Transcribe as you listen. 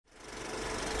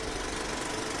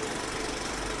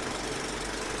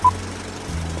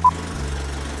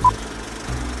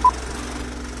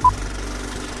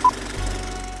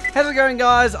How's it going,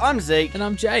 guys? I'm Zeke. And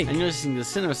I'm Jake. And you're listening to the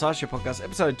Cinema Sideshow podcast,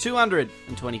 episode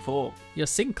 224. Your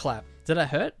sing clap. Did that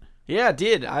hurt? Yeah, I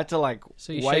did. I had to,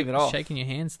 wave it off. Shaking your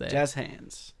hands there. Jazz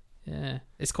hands. Yeah.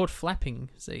 It's called flapping,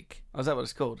 Zeke. Oh, is that what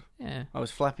it's called? Yeah. I was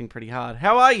flapping pretty hard.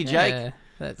 How are you, Jake? Yeah,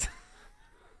 that's...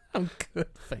 I'm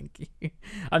good, thank you.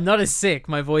 I'm not as sick.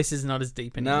 My voice is not as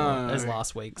deep anymore as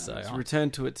last week. So it's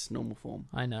returned to its normal form.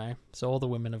 I know. So all the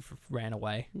women have ran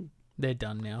away. They're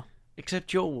done now.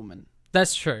 Except your woman.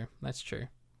 That's true. That's true.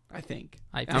 I think.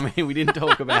 I mean, we didn't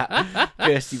talk about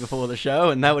Kirsty before the show,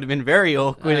 and that would have been very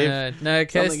awkward. No,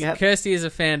 Kirsty is a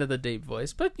fan of the deep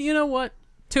voice. But you know what?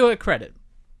 To her credit,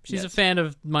 she's a fan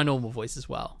of my normal voice as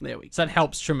well. There we go. So that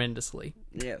helps tremendously.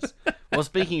 Yes. Well,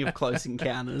 speaking of Close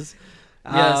Encounters...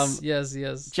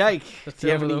 Yes. Jake, do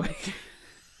you have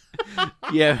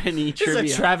any trivia?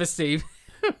 This is a travesty.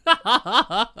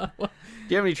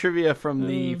 Do you have any trivia from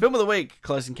the film of the week,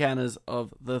 Close Encounters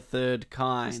of the Third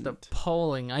Kind? Just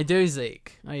appalling. I do,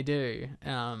 Zeke. I do.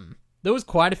 There was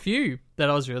quite a few that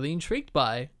I was really intrigued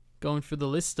by, going through the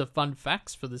list of fun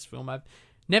facts for this film I've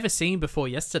never seen before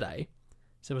yesterday.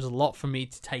 So it was a lot for me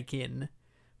to take in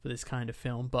for this kind of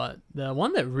film. But the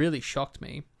one that really shocked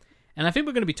me, and I think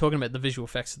we're going to be talking about the visual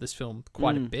effects of this film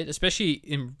quite a bit, especially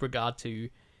in regard to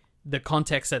the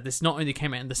context that this not only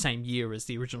came out in the same year as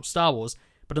the original Star Wars,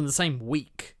 but in the same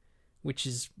week, which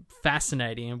is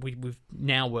fascinating. And we've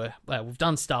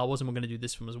done Star Wars, and we're going to do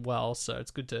this film as well, so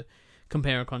it's good to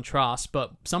compare and contrast.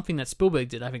 But something that Spielberg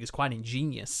did, I think, is quite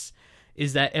ingenious,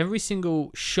 is that every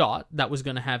single shot that was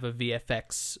going to have a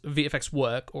VFX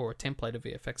work or a template of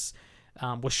VFX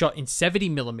was shot in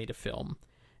 70mm film.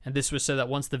 And this was so that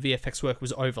once the VFX work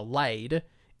was overlaid,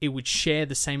 it would share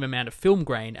the same amount of film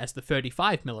grain as the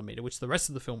 35mm, which the rest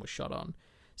of the film was shot on.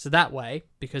 So that way,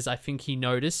 because I think he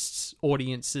noticed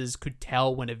audiences could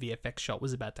tell when a VFX shot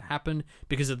was about to happen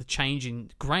because of the change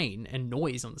in grain and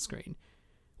noise on the screen,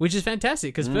 which is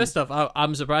fantastic. Because first off,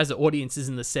 I'm surprised that audiences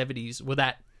in the 70s were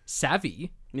that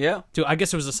savvy. Yeah. I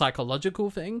guess it was a psychological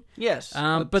thing. Yes.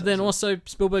 But then also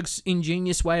Spielberg's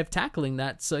ingenious way of tackling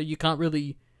that, so you can't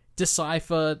really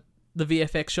decipher the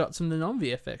VFX shots from the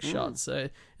non-VFX shots. So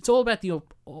it's all about the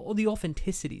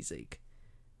authenticity, Zeke.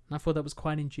 And I thought that was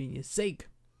quite ingenious. Zeke,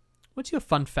 what's your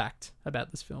fun fact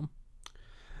about this film?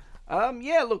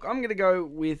 Look, I'm going to go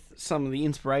with some of the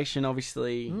inspiration.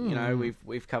 Obviously, you know,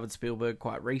 we've covered Spielberg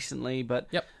quite recently, but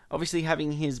obviously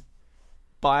having his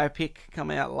biopic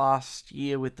come out last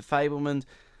year with The Fabelmans,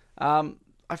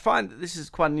 I find that this is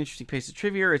quite an interesting piece of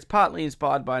trivia. It's partly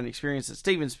inspired by an experience that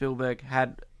Steven Spielberg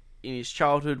had in his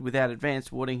childhood. Without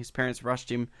advance warning, his parents rushed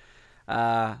him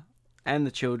and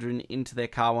the children into their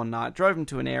car one night, drove him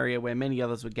to an area where many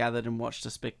others were gathered, and watched a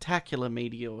spectacular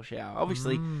meteor shower.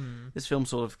 Obviously, this film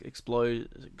sort of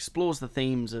explores the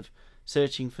themes of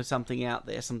searching for something out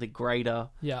there, something greater.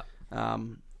 Yeah.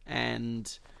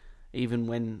 And even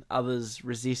when others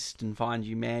resist and find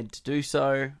you mad to do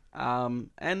so.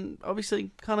 And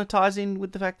obviously kind of ties in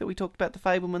with the fact that we talked about The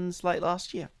Fabelmans late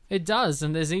last year. It does,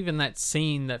 and there's even that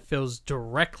scene that feels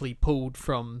directly pulled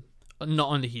from not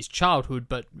only his childhood,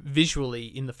 but visually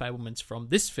in The Fabelmans from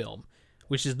this film,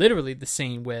 which is literally the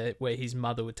scene where his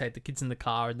mother would take the kids in the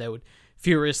car and they would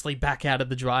furiously back out of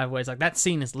the driveway. It's like that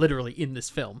scene is literally in this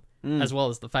film, as well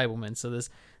as The Fabelmans. So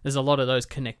there's a lot of those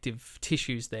connective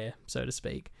tissues there, so to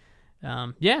speak.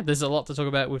 There's a lot to talk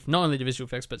about with not only the visual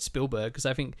effects, but Spielberg, because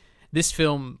I think this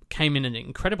film came in an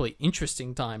incredibly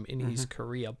interesting time in his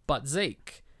career. But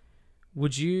Zeke,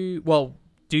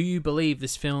 do you believe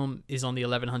this film is on the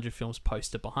 1100 Films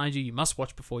poster behind you? You must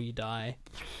watch before you die.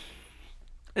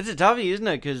 It's a toughie, isn't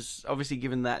it? Because obviously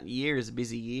given that year is a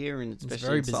busy year, and especially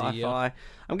very busy sci-fi. Year.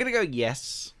 I'm going to go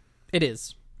yes. It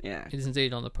is. Yeah. It is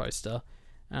indeed on the poster.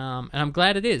 And I'm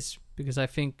glad it is, because I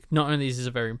think not only is this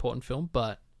a very important film,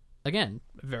 but again,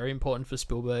 very important for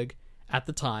Spielberg at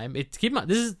the time.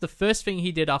 This is the first thing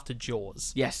he did after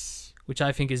Jaws. Yes. Which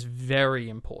I think is very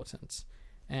important.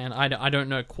 And I don't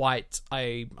know quite.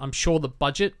 I'm sure the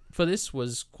budget for this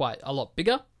was quite a lot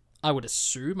bigger. I would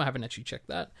assume. I haven't actually checked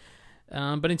that.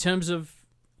 But in terms of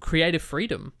creative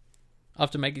freedom,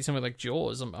 after making something like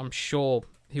Jaws, I'm sure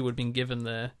he would have been given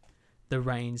the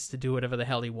reins to do whatever the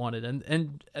hell he wanted.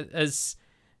 And as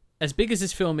big as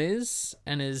this film is,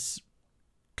 and as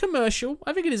commercial,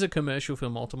 I think it is a commercial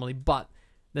film ultimately, but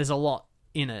there's a lot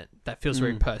in it that feels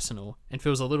very personal and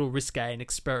feels a little risque and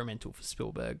experimental for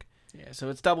Spielberg. Yeah, so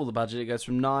it's double the budget. It goes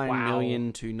from 9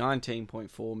 million to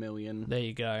 19.4 million. There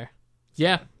you go.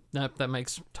 Yeah, no, that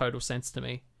makes total sense to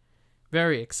me.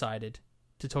 Very excited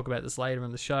to talk about this later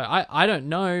in the show. I don't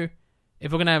know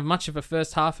if we're going to have much of a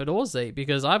first half at all, Z,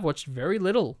 because I've watched very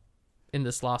little in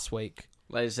this last week.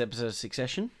 Latest episode of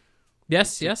Succession?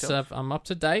 Yes, I'm up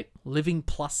to date. Living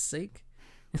Plus, Zeke.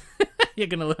 You're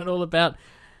going to learn all about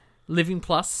Living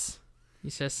Plus.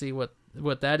 You should see what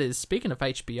that is. Speaking of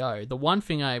HBO, the one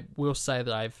thing I will say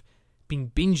that I've been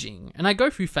binging, and I go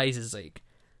through phases, Zeke,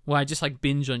 where I just like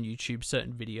binge on YouTube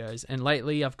certain videos, and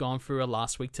lately I've gone through a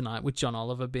Last Week Tonight with John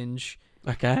Oliver binge.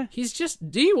 Okay.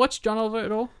 Do you watch John Oliver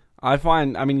at all?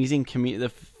 He's in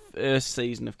the first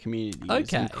season of Community. Okay.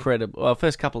 It's incredible. Well,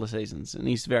 first couple of seasons, and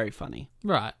he's very funny.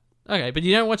 Right. Okay, but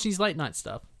you don't watch his late night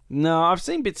stuff? No, I've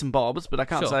seen bits and bobs, but I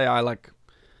can't say I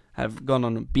have gone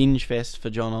on a binge fest for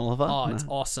John Oliver. Oh, no. It's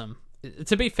awesome.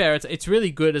 To be fair, it's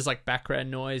really good as like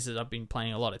background noise. I've been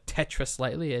playing a lot of Tetris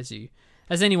lately,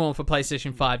 as anyone for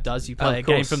PlayStation 5 does. You play a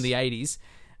game from the 80s.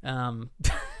 I'm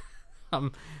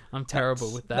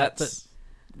terrible with that. That's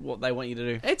what they want you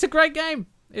to do. It's a great game.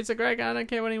 I don't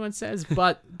care what anyone says.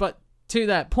 But to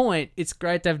that point, it's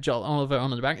great to have John Oliver on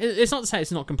the back. It's not to say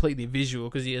it's not completely visual,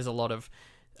 because he has a lot of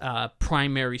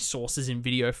primary sources in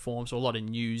video forms, or a lot of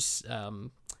news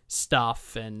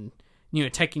stuff, and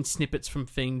taking snippets from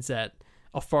things that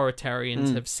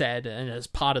authoritarians have said, and as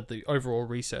part of the overall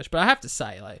research. But I have to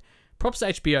say, props to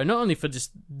HBO, not only for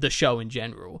just the show in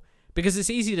general, because it's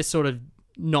easy to sort of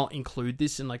not include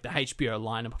this in the HBO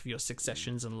lineup of your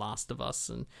Successions and Last of Us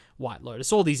and White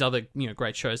Lotus, all these other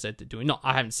great shows that they're doing.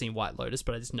 I haven't seen White Lotus,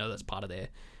 but I just know that's part of their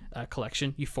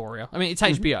collection. Euphoria. I mean, it's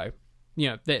HBO.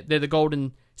 They're the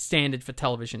golden standard for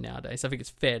television nowadays. I think it's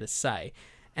fair to say.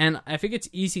 And I think it's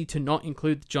easy to not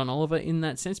include John Oliver in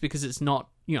that sense, because it's not,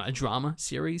 a drama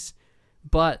series.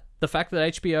 But the fact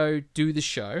that HBO do the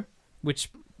show, which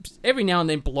every now and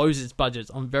then blows its budgets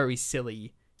on very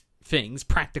silly things,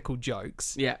 practical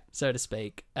jokes, so to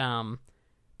speak. But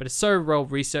it's so well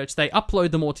researched. They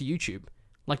upload them all to YouTube,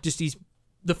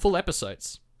 the full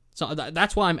episodes. So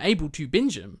that's why I'm able to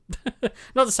binge them.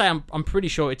 Not to say I'm pretty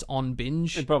sure it's on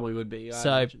binge. It probably would be.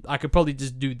 I could probably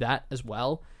just do that as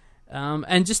well.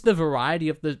 And just the variety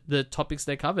of the topics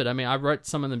they covered. I mean, I wrote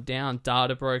some of them down: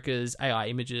 data brokers, AI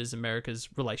images, America's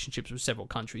relationships with several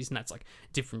countries, and that's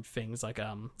different things like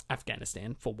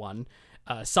Afghanistan for one,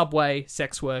 subway,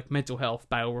 sex work, mental health,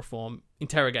 bail reform,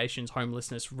 interrogations,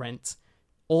 homelessness, rent,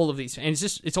 all of these. And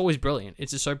it's always brilliant.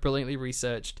 It's just so brilliantly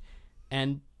researched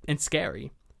and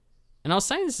scary. And I was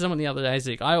saying this to someone the other day,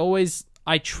 Zeke,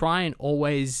 I try and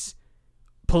always,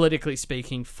 politically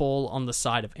speaking, fall on the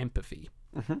side of empathy.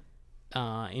 Mm-hmm.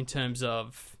 In terms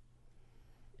of,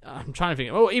 I'm trying to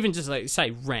think, or even just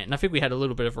say rent. And I think we had a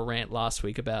little bit of a rant last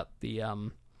week about the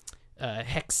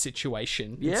HEX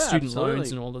situation, student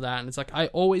loans and all of that. And it's I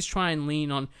always try and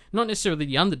lean on, not necessarily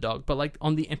the underdog, but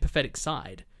on the empathetic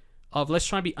side of, let's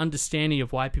try and be understanding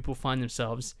of why people find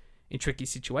themselves in tricky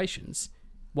situations.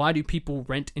 Why do people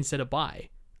rent instead of buy?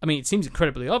 I mean, it seems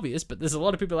incredibly obvious, but there's a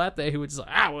lot of people out there who are just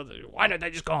why don't they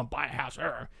just go and buy a house?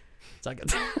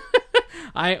 It's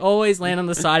I always land on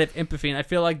the side of empathy, and I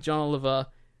feel like John Oliver,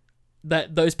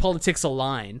 that those politics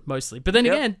align mostly. But then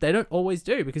again, they don't always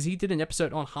do, because he did an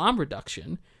episode on harm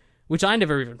reduction, which I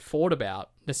never even thought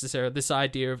about necessarily. This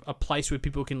idea of a place where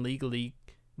people can legally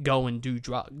go and do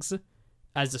drugs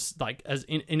as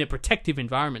in a protective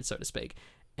environment, so to speak.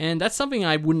 And that's something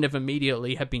I wouldn't have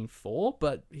immediately have been for,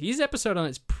 but his episode on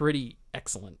it's pretty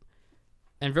excellent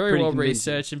and very well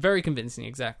researched and very convincing.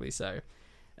 Exactly. So,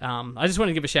 I just want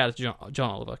to give a shout out to John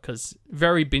Oliver, because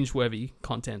very binge-worthy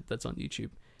content that's on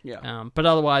YouTube. Yeah. But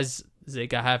otherwise,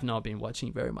 Zeke, I have not been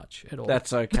watching very much at all.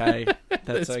 That's okay.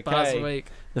 That's okay. Past week.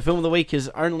 The film of the week is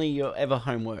only your ever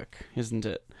homework, isn't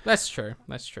it? That's true.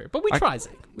 But we try,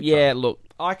 Zeke. Look,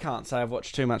 I can't say I've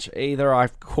watched too much either.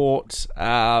 I've caught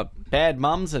Bad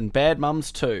Mums and Bad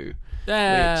Mums 2, which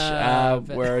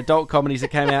were adult comedies that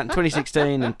came out in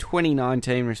 2016 and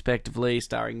 2019, respectively,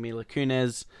 starring Mila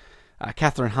Kunis,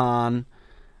 Catherine Hahn,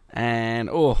 and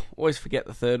always forget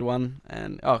the third one,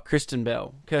 and Kirsten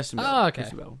Bell. Oh, okay.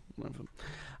 Kirsten Bell.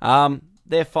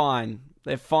 They're fine.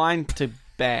 They're fine to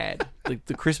bad.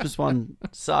 The Christmas one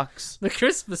sucks. The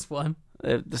Christmas one.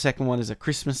 The second one is a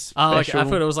Christmas special. Oh, okay. I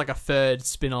thought it was a third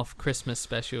spin-off Christmas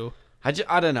special. I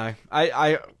don't know.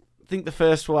 I think the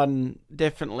first one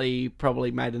definitely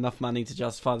probably made enough money to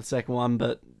justify the second one,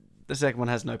 but the second one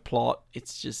has no plot.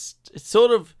 It's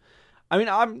sort of... I mean,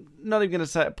 I'm not even going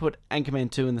to put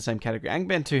Anchorman 2 in the same category.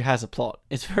 Anchorman 2 has a plot.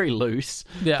 It's very loose,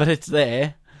 but it's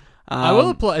there. I will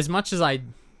applaud, as much as I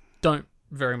don't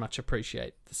very much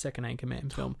appreciate the second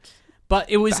Anchorman film. But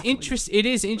it was interesting. It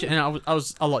is interesting. And I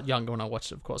was a lot younger when I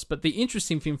watched it, of course. But the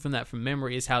interesting thing from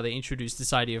memory is how they introduced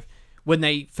this idea of when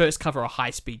they first cover a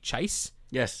high-speed chase.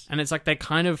 Yes. And it's they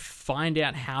kind of find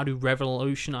out how to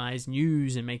revolutionize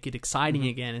news and make it exciting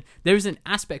again. And there's an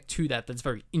aspect to that that's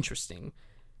very interesting.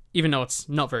 even though it's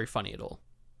not very funny at all.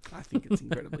 I think it's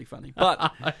incredibly funny.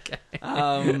 But okay.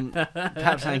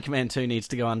 perhaps Anchorman 2 needs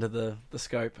to go under the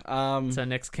scope. So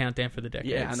next countdown for the decades.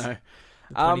 Yeah, I know.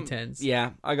 The 2010s.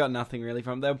 Yeah, I got nothing really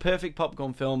from them. They were perfect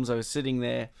popcorn films. I was sitting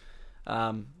there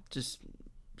just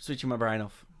switching my brain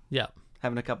off. Yeah.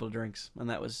 Having a couple of drinks. And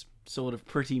that was sort of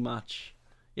pretty much,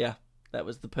 yeah, that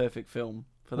was the perfect film.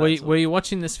 Were you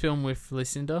watching this film with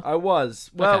Lucinda? I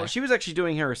was. Well, Okay. she was actually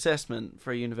doing her assessment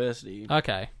for university.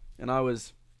 Okay. And I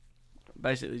was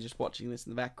basically just watching this in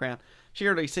the background. She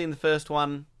had already seen the first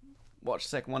one, watched the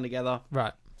second one together.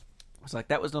 Right. I was like,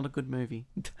 that was not a good movie.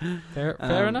 Fair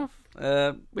enough.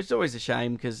 Which is always a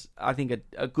shame because I think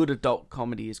a good adult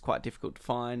comedy is quite difficult to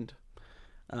find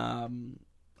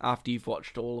after you've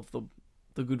watched all of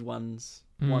the good ones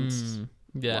once.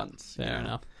 Yeah, fair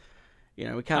enough. You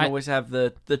know, we can't always have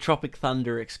the Tropic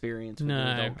Thunder experience with an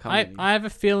adult comedy. I have a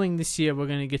feeling this year we're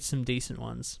going to get some decent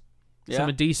ones. Yeah?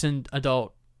 Some decent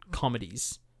adult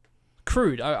comedies.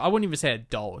 Crude. I wouldn't even say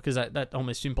adult because that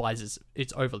almost implies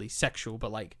it's overly sexual,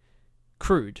 but like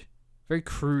crude. Very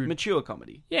crude. Mature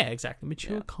comedy. Yeah, exactly.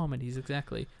 Mature comedies,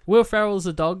 exactly. Will Ferrell's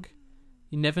a dog.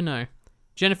 You never know.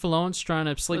 Jennifer Lawrence trying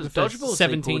to sleep with a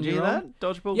 17-year-old.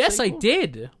 Dodgeball Yes, sequel? I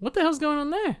did. What the hell's going on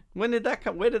there? When did that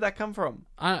come? Where did that come from?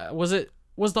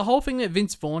 Was the whole thing that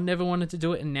Vince Vaughn never wanted to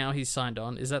do it and now he's signed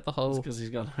on? Is that the whole... Because he's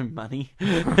got no money.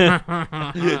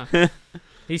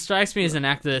 He strikes me as an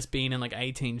actor that's been in like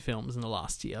 18 films in the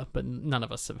last year, but none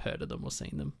of us have heard of them or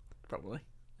seen them. Probably.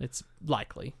 It's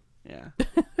likely. Yeah.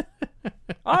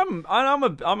 I'm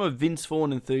a Vince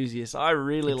Vaughn enthusiast. I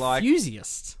really like...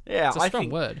 Enthusiast? Yeah, it's a strong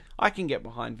word. I can get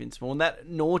behind Vince Vaughn. That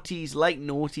late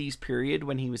noughties period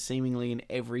when he was seemingly in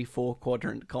every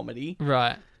 4-quadrant comedy.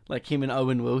 Right. Like him and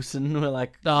Owen Wilson were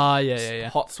like... yeah.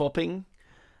 Hot swapping.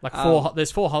 Like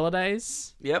there's 4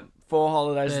 holidays. Yep. 4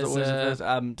 holidays. There's, the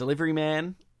first. Delivery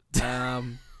Man.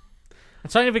 I'm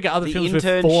trying to figure out other The films with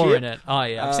Internship. 4 in it. Oh,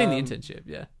 yeah. I've seen The Internship,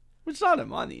 yeah. Which I don't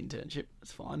mind The Internship.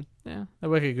 It's fine. Yeah. I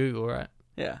work at Google, right?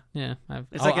 Yeah. Yeah.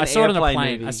 It's like an I saw it on a airplane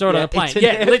plane. movie. I saw it on a plane. It's an Yeah,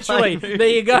 airplane literally. movie. There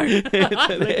you go.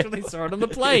 I literally saw it on the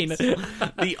plane.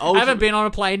 I haven't been on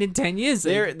a plane in 10 years.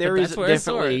 There is that's where I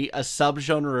saw definitely it. a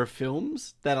subgenre of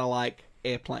films that are like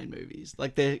airplane movies.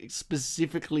 Like they're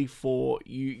specifically for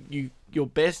you. Your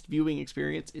best viewing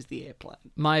experience is the airplane.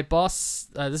 My boss,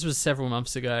 this was several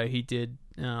months ago, he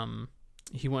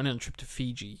went on a trip to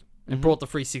Fiji and brought the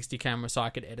 360 camera so I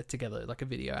could edit together like a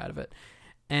video out of it.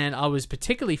 And I was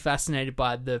particularly fascinated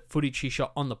by the footage he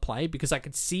shot on the plane because I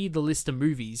could see the list of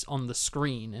movies on the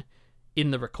screen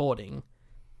in the recording.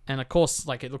 And of course,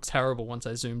 like it looks terrible once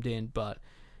I zoomed in, but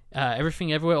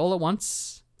Everything Everywhere All at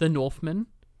Once, The Northman,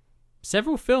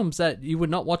 several films that you would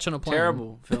not watch on a plane.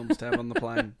 Terrible films to have on the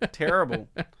plane. Terrible.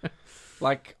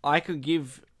 Like I could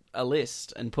give a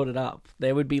list and put it up.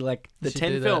 There would be like the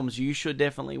 10 films you should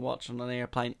definitely watch on an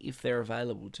airplane if they're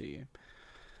available to you.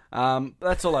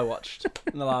 That's all I watched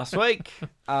in the last week.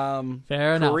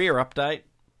 Fair enough. Career update.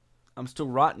 I'm still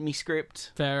writing me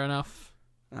script. Fair enough.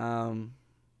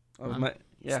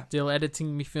 Still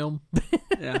editing me film.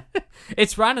 Yeah.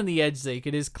 It's right on the edge, Zeke.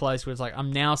 It is close where it's like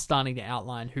I'm now starting to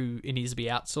outline who it needs to be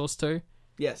outsourced to.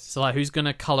 Yes. So like who's going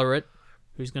to colour it,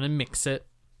 who's going to mix it.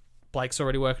 Blake's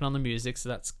already working on the music, so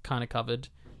that's kind of covered.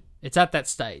 It's at that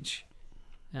stage.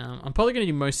 I'm probably going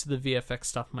to do most of the VFX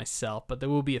stuff myself, but there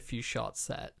will be a few shots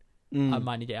that I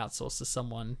might need to outsource to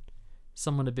someone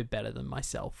a bit better than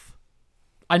myself.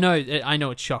 I know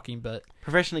it's shocking, but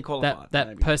professionally qualified. That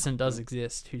maybe. person does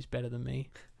exist who's better than me.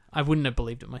 I wouldn't have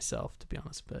believed it myself, to be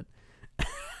honest, but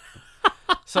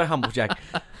so humble, Jack.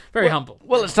 Very humble.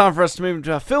 Well, it's time for us to move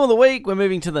into our film of the week. We're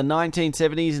moving to the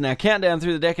 1970s in our countdown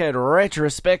through the decade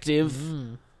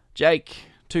retrospective. Jake,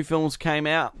 2 films came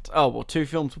out. Oh, well, 2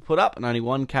 films were put up and only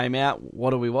 1 came out.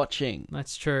 What are we watching?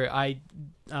 That's true. That's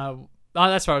right.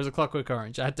 It was A Clockwork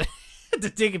Orange. I had to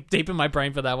dig deep in my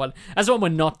brain for that one. That's what we're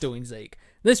not doing, Zeke.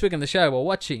 This week on the show, we're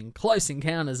watching Close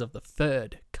Encounters of the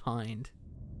Third Kind.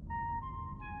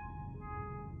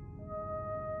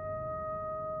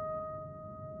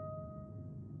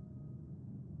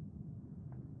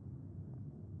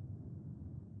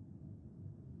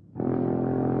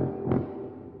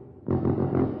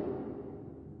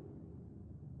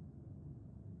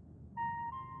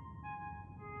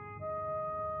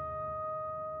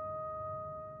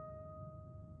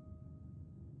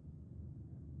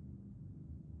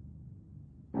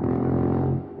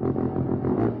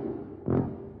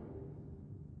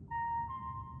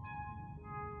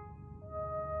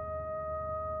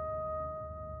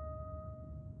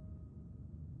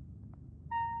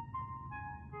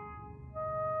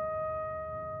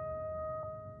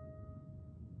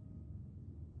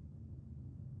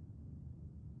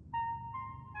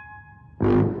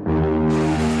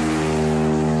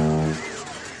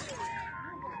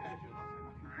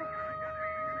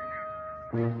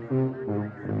 Give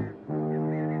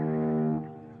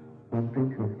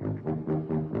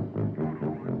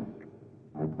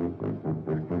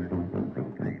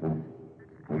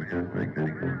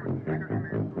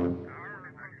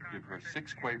her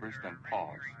 6 quavers, then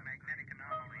pause.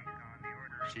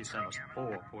 She sent us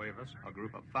 4 quavers, a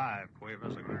group of 5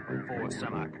 quavers, a group of 4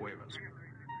 semi-quavers.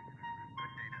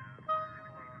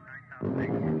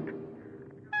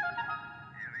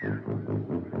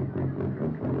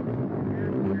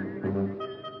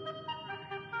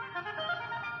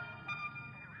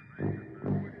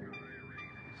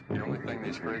 The only thing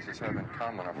these phrases have in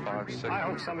common are 5 signals. I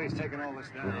hope somebody's taking all this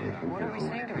down. What are we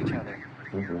saying to each other?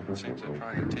 It seems they're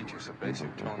trying to teach us a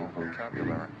basic tonal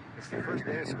vocabulary. It's the first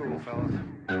day of school, fellas.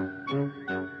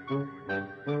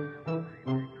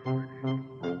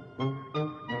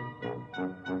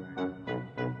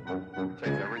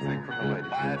 Take everything from the lady.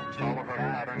 Follow her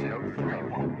pattern, note for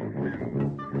note.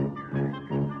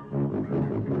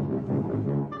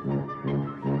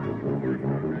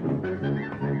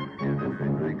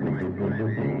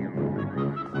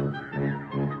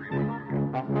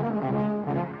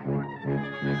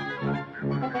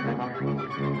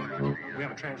 We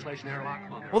have a translation airlock.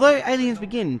 Although aliens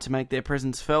begin to make their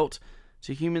presence felt,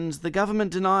 to humans the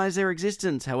government denies their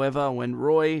existence. However, when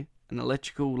Roy, an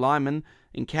electrical lineman,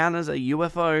 encounters a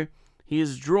UFO, he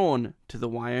is drawn to the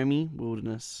Wyoming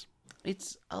wilderness.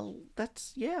 It's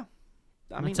that's yeah.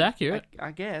 I mean, It's accurate.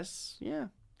 I guess, yeah.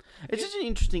 It's such an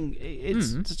interesting.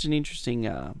 It's such an interesting.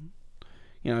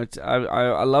 It's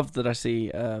I love that I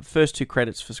see first 2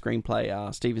 credits for screenplay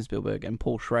are Steven Spielberg and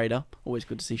Paul Schrader. Always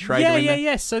good to see Schrader in there.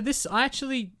 Yeah. So this, I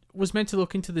actually was meant to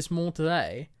look into this more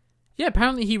today. Yeah,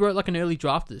 apparently he wrote like an early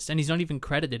draft of this, and he's not even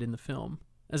credited in the film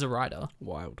as a writer.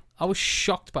 Wild. I was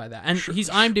shocked by that. And his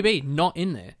IMDb not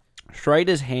in there.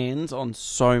 Schrader's hands on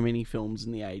so many films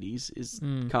in the 80s is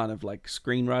kind of like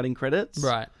screenwriting credits.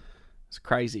 Right. It's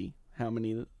crazy how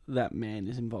many that man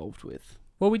is involved with.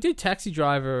 Well, we did Taxi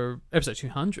Driver episode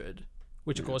 200,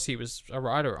 which of course he was a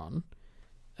writer on.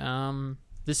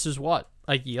 This is what,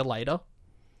 a year later?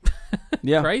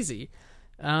 Yeah. Crazy.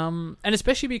 And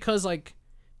especially because, like,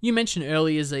 you mentioned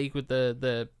earlier, Zeke, with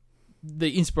the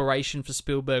inspiration for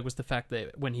Spielberg was the fact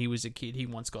that when he was a kid, he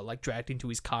once got, like, dragged into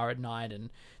his car at night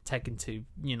and taken to,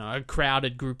 a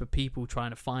crowded group of people trying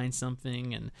to find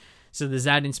something. And so there's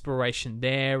that inspiration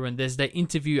there. And there's the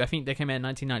interview, I think that came out in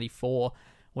 1994,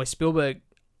 where Spielberg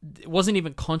wasn't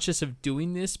even conscious of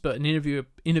doing this, but an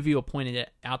interviewer pointed it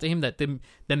out to him that the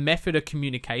method of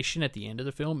communication at the end of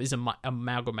the film is an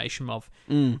amalgamation of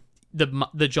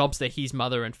the jobs that his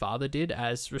mother and father did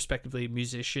as respectively a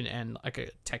musician and like a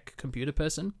tech computer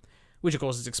person, which of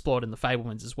course is explored in The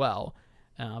Fabelmans as well.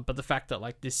 But the fact that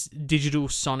like this digital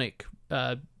sonic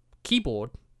keyboard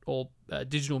or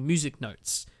digital music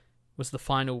notes was the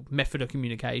final method of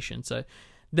communication. So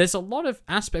there's a lot of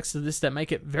aspects of this that make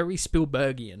it very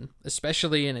Spielbergian,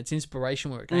 especially in its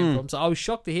inspiration where it came from. So I was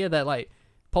shocked to hear that like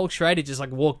Paul Schrader just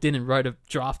like walked in and wrote a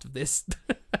draft of this.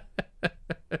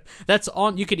 That's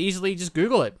on. You could easily just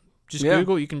Google it.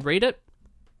 Google. You can read it.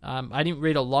 I didn't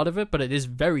read a lot of it, but it is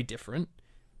very different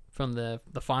from the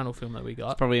final film that we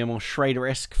got. It's probably a more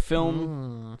Schrader-esque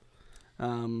film.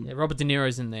 Yeah, Robert De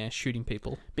Niro's in there shooting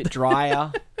people. Bit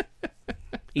drier.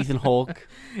 Ethan Hawke,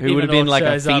 who would have been like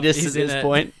a fetus at this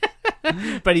point.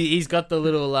 But he's got the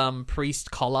little priest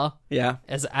collar. Yeah.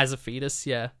 As a fetus,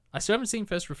 yeah. I still haven't seen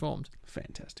First Reformed.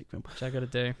 Fantastic film. Which I got to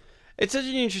do. It's such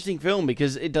an interesting film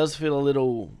because it does feel a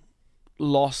little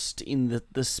lost in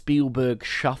the Spielberg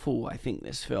shuffle, I think,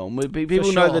 this film.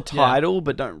 People know the title,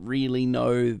 but don't really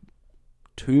know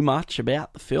too much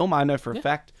about the film. I know for a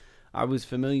fact I was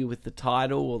familiar with the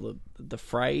title or the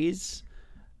phrase.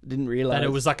 Didn't realize that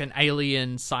it was like an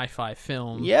alien sci-fi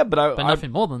film. Yeah, but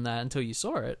nothing more than that until you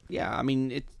saw it. Yeah, I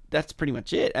mean, that's pretty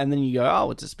much it. And then you go, oh,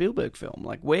 it's a Spielberg film.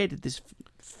 Like, where did this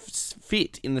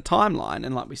fit in the timeline?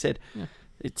 And like we said,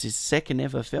 it's his second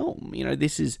ever film.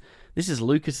 This is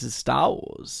Lucas's Star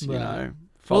Wars.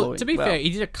 Well, to be fair,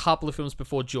 he did a couple of films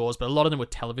before Jaws, but a lot of them were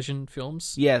television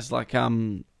films. Yes, like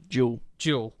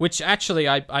Jewel, which actually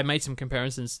I made some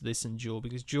comparisons to this in Jewel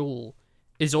because Jewel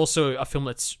is also a film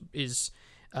that is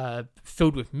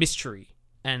filled with mystery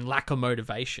and lack of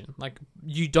motivation. Like,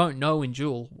 you don't know in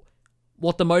Jewel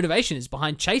what the motivation is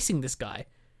behind chasing this guy.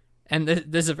 And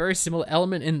there's a very similar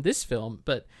element in this film.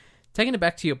 But taking it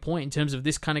back to your point in terms of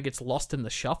this kind of gets lost in the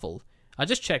shuffle, I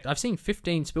just checked. I've seen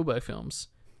 15 Spielberg films.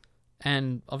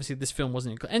 And obviously this film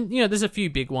wasn't included. And, there's a few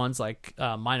big ones like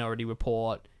Minority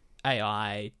Report,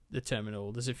 AI, The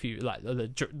Terminal. There's a few, like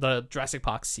the Jurassic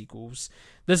Park sequels.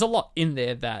 There's a lot in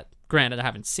there that, granted, I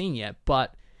haven't seen yet,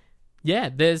 but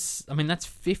that's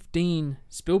 15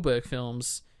 Spielberg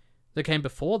films that came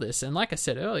before this. And like I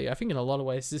said earlier, I think in a lot of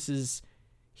ways this is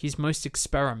his most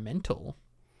experimental.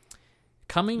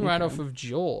 Coming right off of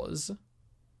Jaws,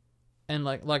 and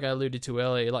like I alluded to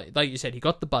earlier, like you said, he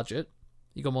got the budget.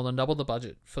 He got more than double the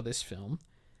budget for this film.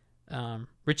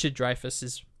 Richard Dreyfuss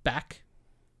is back,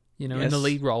 in the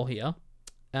lead role here.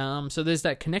 So there's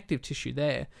that connective tissue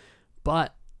there.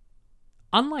 But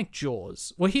unlike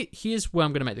Jaws, well, here's where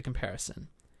I'm going to make the comparison.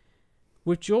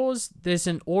 With Jaws, there's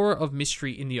an aura of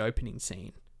mystery in the opening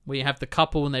scene, where you have the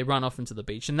couple and they run off into the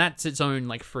beach, and that's its own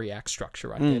like 3-act structure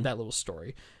right there, that little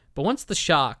story. But once the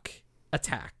shark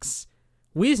attacks,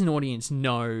 we as an audience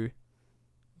know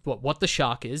what the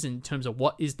shark is in terms of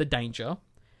what is the danger,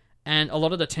 and a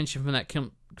lot of the tension from that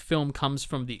film comes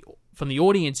from the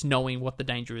audience knowing what the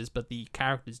danger is, but the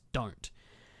characters don't.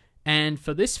 And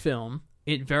for this film,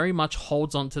 it very much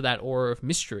holds on to that aura of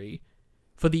mystery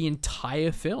for the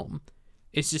entire film.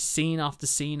 It's just scene after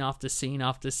scene after scene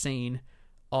after scene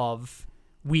of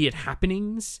weird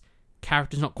happenings,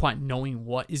 characters not quite knowing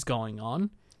what is going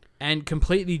on, and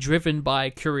completely driven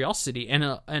by curiosity. And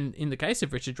in the case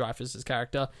of Richard Dreyfuss's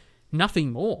character,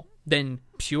 nothing more than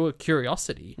pure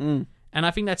curiosity. And I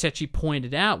think that's actually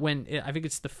pointed out when, I think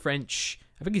it's the French,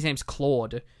 I think his name's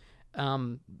Claude.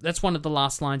 That's one of the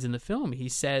last lines in the film. He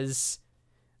says,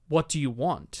 "What do you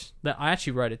want?" That I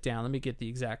actually wrote it down. Let me get the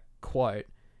exact quote.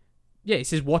 Yeah, he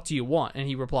says, "What do you want?" And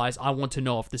he replies, "I want to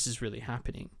know if this is really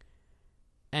happening."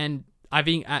 And I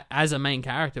think as a main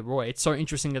character, Roy, it's so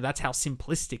interesting that that's how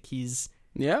simplistic his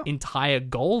entire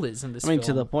goal is in this film.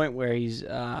 To the point where he's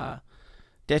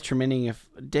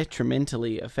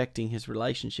detrimentally affecting his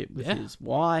relationship with his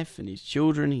wife and his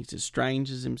children. He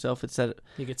estranges himself. It's that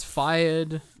he gets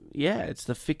fired. Yeah, it's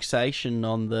the fixation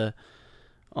on the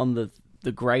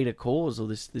greater cause, or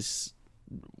this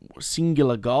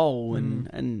singular goal,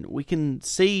 and we can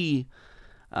see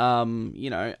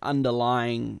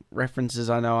underlying references.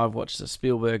 I know I've watched a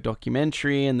Spielberg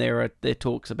documentary, and there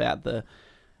talks about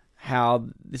how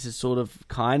this is sort of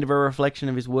kind of a reflection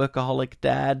of his workaholic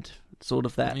dad, sort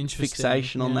of that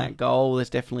fixation on that goal. There's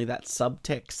definitely that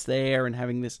subtext there, and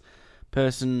having this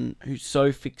person who's so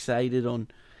fixated on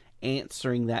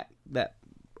answering that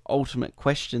ultimate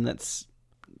question that's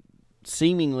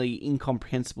seemingly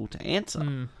incomprehensible to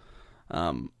answer.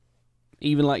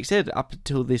 Even like you said, up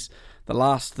until the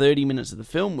last 30 minutes of the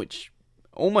film, which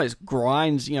almost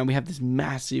grinds, we have this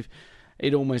massive,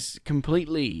 it almost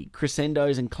completely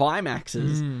crescendos and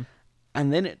climaxes,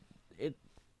 and then it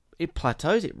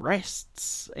plateaus, it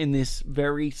rests in this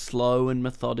very slow and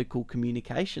methodical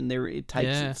communication. It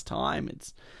takes its time.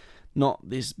 It's not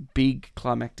this big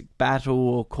climactic battle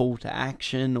or call to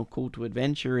action or call to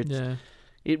adventure.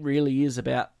 It really is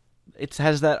about, it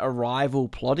has that arrival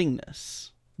plottingness.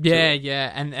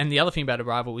 Yeah. And the other thing about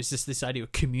Arrival is just this idea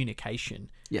of communication.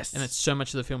 Yes. And it's so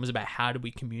much of the film is about how do we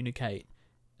communicate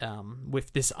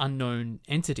with this unknown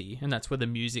entity, and that's where the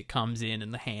music comes in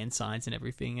and the hand signs and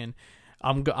everything. And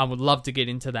I would love to get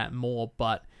into that more,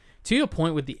 but to your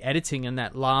point with the editing in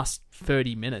that last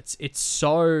 30 minutes, it's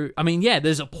so... I mean,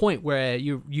 there's a point where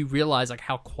you realize like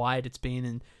how quiet it's been,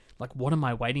 and like, what am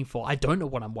I waiting for? I don't know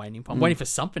what I'm waiting for. I'm waiting for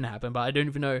something to happen, but I don't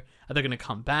even know. Are they going to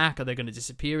come back? Are they going to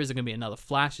disappear? Is there going to be another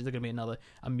flash? Is there going to be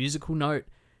a musical note?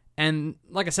 And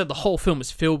like I said, the whole film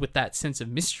is filled with that sense of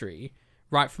mystery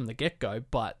right from the get-go,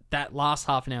 but that last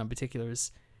half an hour in particular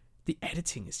the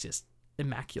editing is just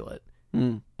immaculate.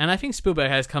 And I think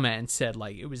Spielberg has come out and said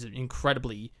like it was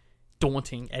incredibly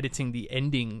daunting editing the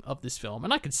ending of this film,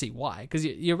 and I can see why, because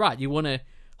you're right, you want to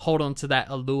hold on to that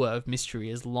allure of mystery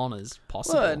as long as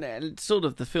possible. Well, and it's sort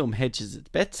of the film hedges its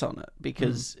bets on it,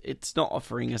 because it's not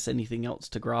offering us anything else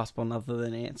to grasp on other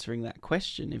than answering that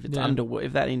question. If it's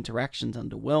if that interaction's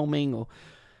underwhelming, or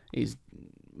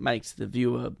makes the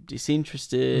viewer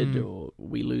disinterested, or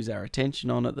we lose our attention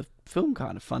on it, the film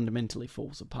kind of fundamentally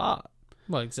falls apart.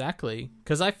 Well, exactly.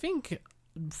 Because I think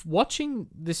watching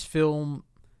this film,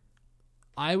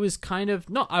 I was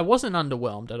I wasn't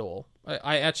underwhelmed at all.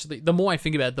 I actually, the more I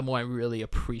think about it, the more I really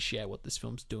appreciate what this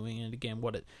film's doing, and again,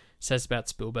 what it says about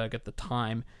Spielberg at the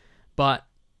time. But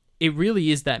it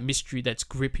really is that mystery that's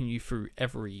gripping you through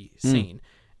every scene.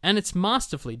 And it's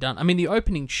masterfully done. I mean, the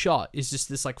opening shot is just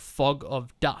this like fog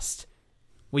of dust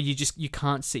where you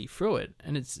can't see through it.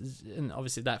 And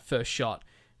obviously that first shot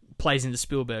plays into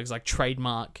Spielberg's like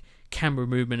trademark camera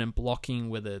movement and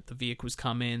blocking, where the vehicles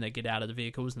come in, they get out of the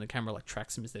vehicles, and the camera like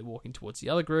tracks them as they're walking towards the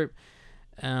other group.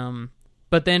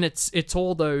 But then it's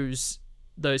all those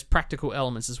practical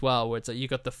elements as well, where it's like you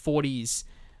got the 40s,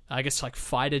 I guess like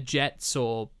fighter jets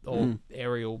or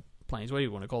aerial planes, what do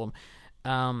you want to call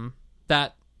them?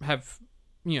 That have,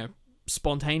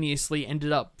 spontaneously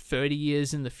ended up 30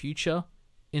 years in the future,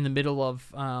 in the middle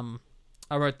of,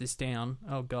 I wrote this down.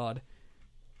 Oh God.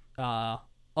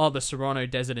 The Serrano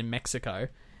Desert in Mexico.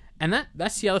 And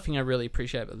that's the other thing I really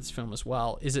appreciate about this film as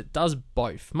well, is it does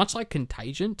both. Much like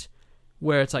Contagion,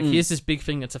 where it's like, here's this big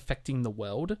thing that's affecting the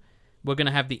world. We're going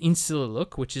to have the insular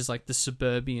look, which is like the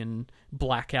suburban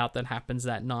blackout that happens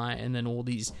that night, and then all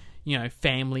these,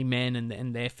 family men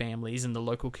and their families and the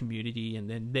local community, and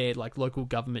then their like local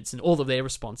governments and all of their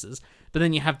responses. But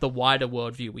then you have the wider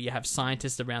worldview where you have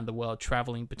scientists around the world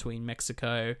traveling between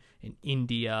Mexico and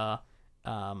India.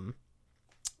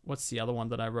 What's the other one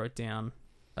that I wrote down?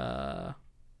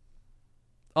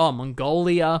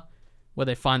 Mongolia, where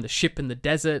they find the ship in the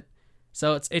desert.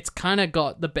 So it's kind of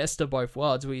got the best of both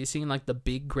worlds, where you're seeing like the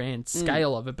big grand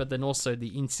scale of it, but then also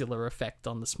the insular effect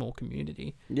on the small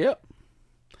community. Yep.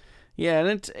 Yeah,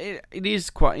 and it is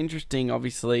quite interesting.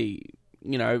 Obviously,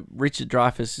 Richard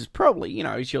Dreyfuss is probably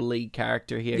he's your lead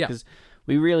character here, because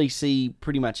we really see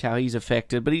pretty much how he's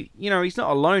affected. But he's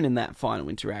not alone in that final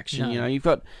interaction. No. You've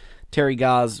got Terry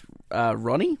Garr's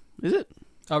Ronnie, is it?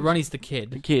 Oh, Ronnie's the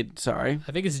kid. The kid, sorry.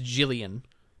 I think it's Gillian.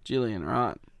 Gillian,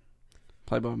 right.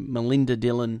 Played by Melinda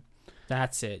Dillon.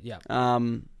 That's it, yeah.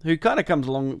 Who kind of comes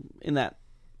along in that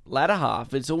latter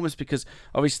half. It's almost because,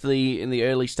 obviously, in the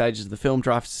early stages of the film,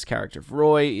 Dreyfuss' character of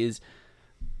Roy is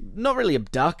not really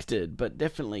abducted, but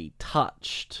definitely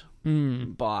touched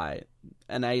by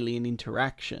an alien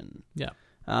interaction. Yeah.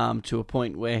 To a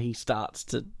point where he starts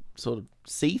to sort of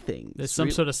see things. There's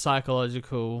some sort of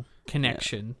psychological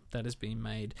connection that has been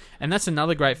made. And that's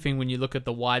another great thing when you look at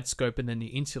the wide scope and then the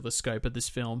insular scope of this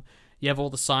film. You have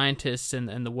all the scientists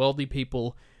and the worldly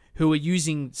people who are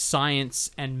using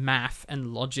science and math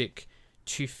and logic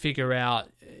to figure out,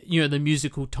 the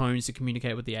musical tones to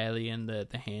communicate with the alien, the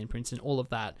handprints and all of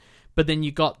that. But then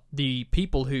you got the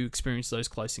people who experience those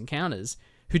close encounters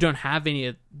who don't have any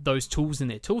of those tools in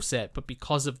their tool set, but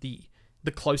because of the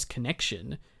close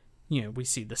connection, we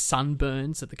see the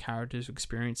sunburns that the characters are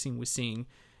experiencing. We're seeing,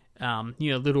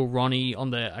 little Ronnie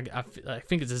on I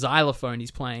think it's a xylophone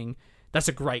he's playing. That's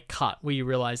a great cut where you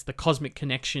realize the cosmic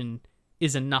connection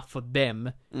is enough for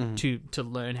them to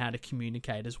learn how to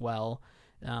communicate as well.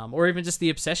 Or even just the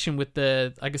obsession with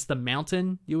the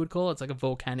mountain, you would call it. It's like a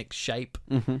volcanic shape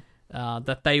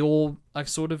that they all are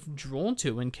sort of drawn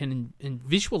to and can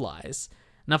visualize.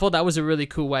 And I thought that was a really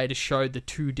cool way to show the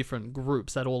two different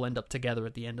groups that all end up together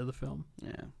at the end of the film.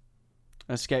 Yeah.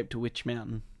 Escape to Witch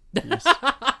Mountain. Yes.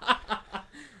 I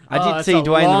did see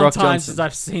Dwayne The Rock Johnson. Since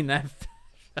I've seen that.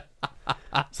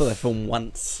 Saw that film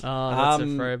once. Oh, that's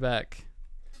a throwback.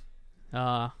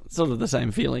 Sort of the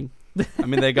same feeling. I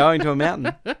mean, they're going to a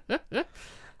mountain.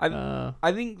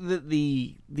 I think that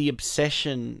the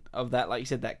obsession of that, like you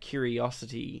said, that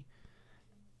curiosity,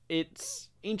 it's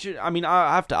interesting. I mean,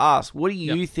 I have to ask, what do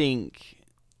you think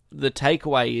the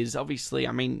takeaway is? Obviously,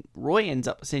 I mean, Roy ends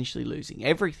up essentially losing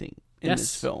everything in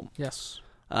this film. Yes.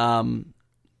 I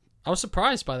was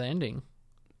surprised by the ending.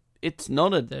 It's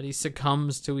not that he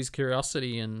succumbs to his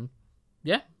curiosity and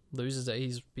loses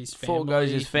his family,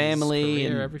 foregoes his family, his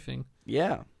career, and everything.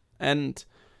 Yeah, and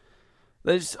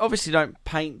they just obviously don't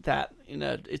paint that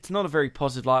it's not a very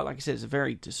positive light. Like I said, it's a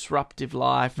very disruptive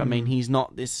life. I mean, he's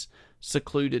not this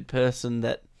secluded person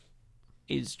that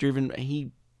is driven.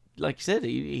 He, like you said,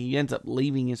 he ends up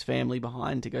leaving his family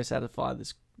behind to go satisfy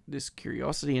this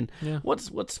curiosity. And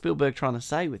what's Spielberg trying to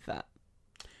say with that?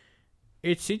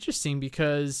 It's interesting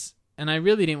because, and I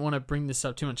really didn't want to bring this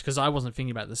up too much because I wasn't thinking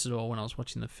about this at all when I was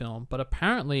watching the film, but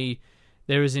apparently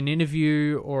there was an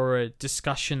interview or a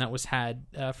discussion that was had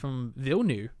from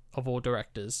Villeneuve, of all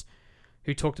directors,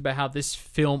 who talked about how this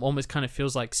film almost kind of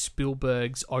feels like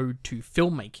Spielberg's ode to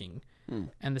filmmaking.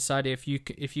 And this idea,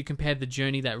 if you compare the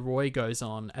journey that Roy goes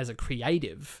on as a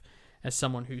creative, as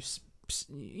someone who's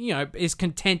is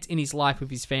content in his life with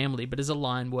his family, but as a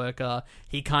line worker,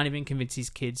 he can't even convince his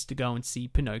kids to go and see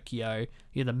Pinocchio,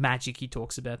 the magic he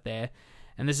talks about there.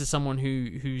 And this is someone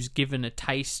who's given a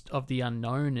taste of the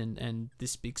unknown and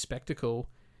this big spectacle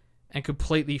and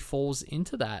completely falls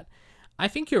into that. I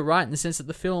think you're right in the sense that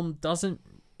the film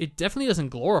definitely doesn't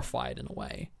glorify it in a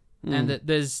way. And that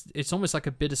it's almost like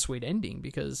a bittersweet ending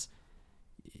because,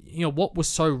 what was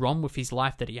so wrong with his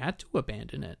life that he had to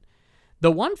abandon it?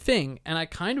 The one thing, and I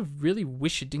kind of really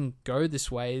wish it didn't go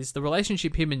this way, is the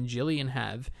relationship him and Gillian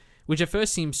have, which at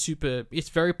first seems it's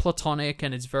very platonic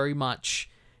and it's very much,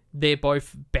 they're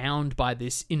both bound by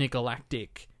this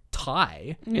intergalactic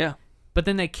tie. Yeah. But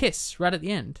then they kiss right at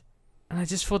the end. And I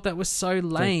just thought that was so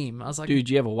lame. I was like, dude,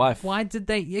 you have a wife. Why did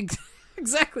they...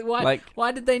 Exactly.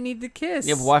 Why did they need to kiss?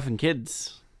 You have a wife and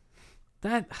kids.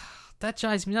 That that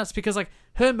drives me nuts because, like,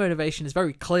 her motivation is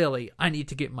very clearly, I need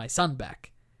to get my son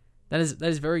back. That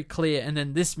is very clear. And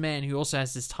then this man who also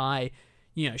has this tie,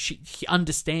 you know, he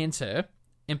understands her,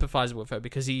 empathizes with her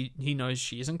because he knows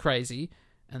she isn't crazy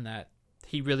and that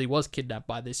he really was kidnapped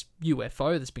by this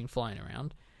UFO that's been flying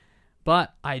around.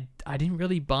 But I didn't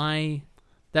really buy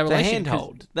that relationship. It's a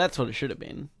handhold. That's what it should have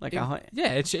been. Like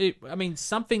I mean,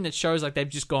 something that shows like they've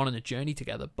just gone on a journey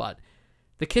together. But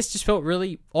the kiss just felt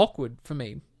really awkward for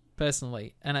me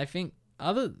personally, and I think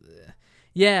I don't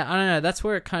know. That's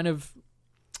where it kind of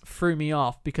threw me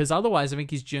off because otherwise, I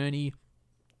think his journey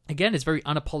again is very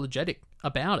unapologetic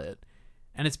about it.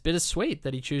 And it's bittersweet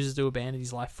that he chooses to abandon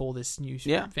his life for this new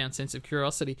found sense of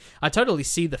curiosity. I totally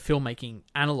see the filmmaking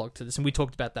analog to this, and we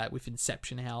talked about that with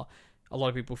Inception, how a lot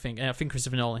of people think, and I think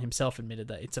Christopher Nolan himself admitted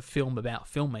that it's a film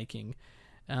about filmmaking.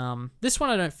 This one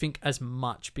I don't think as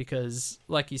much because,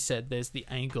 like you said, there's the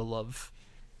angle of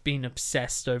being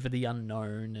obsessed over the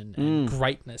unknown and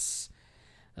greatness.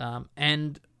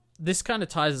 And this kind of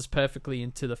ties us perfectly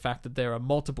into the fact that there are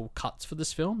multiple cuts for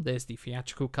this film. There's the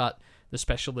theatrical cut, the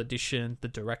special edition, the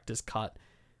director's cut,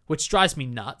 which drives me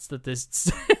nuts that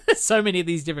there's so many of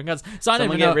these different cuts. So I don't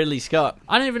even know Ridley Scott.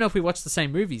 I don't even know if we watched the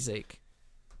same movie, Zeke.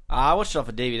 I watched it off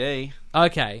a DVD.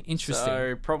 Okay, interesting.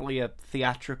 So probably a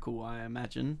theatrical, I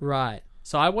imagine. Right.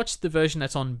 So I watched the version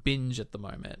that's on binge at the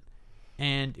moment,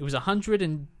 and it was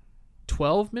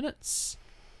 112 minutes,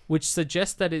 which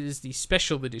suggests that it is the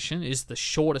special edition, is the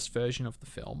shortest version of the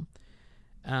film.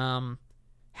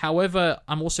 However,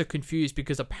 I'm also confused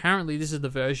because apparently this is the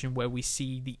version where we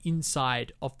see the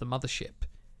inside of the mothership,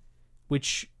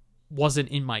 which wasn't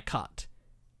in my cut.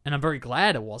 And I'm very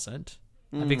glad it wasn't.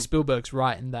 I think Spielberg's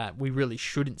right in that we really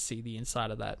shouldn't see the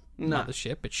inside of that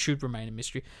mothership. It should remain a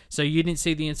mystery. So you didn't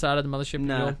see the inside of the mothership?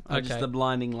 No, just the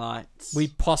blinding lights. We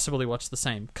possibly watched the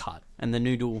same cut. And the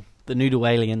noodle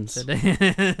aliens.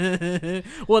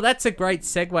 Well, that's a great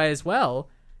segue as well.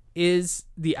 Is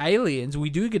the aliens, we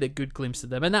do get a good glimpse of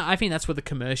them. And I think that's where the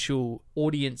commercial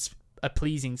audience, a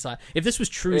pleasing side. If this was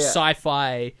true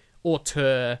sci-fi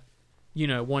auteur, you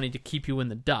know, wanting to keep you in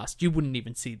the dust, you wouldn't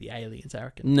even see the aliens, I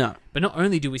reckon. No. But not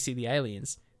only do we see the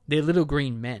aliens, they're little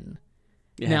green men.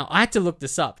 Yeah. Now, I had to look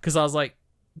this up because I was like,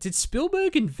 did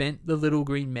Spielberg invent the little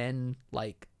green men,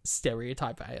 like,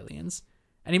 stereotype of aliens?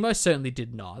 And he most certainly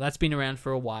did not. That's been around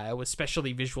for a while,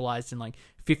 especially visualized in like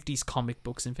 50s comic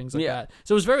books and things like that.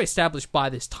 So it was very established by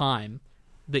this time,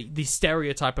 the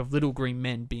stereotype of little green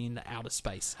men being the outer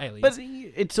space aliens. But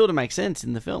it sort of makes sense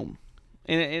in the film.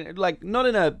 And like, not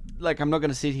in a, like, I'm not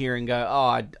going to sit here and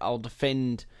go, I'll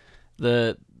defend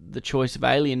the choice of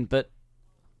alien, but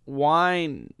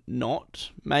why not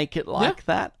make it like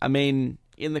that? I mean,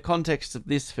 in the context of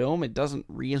this film, it doesn't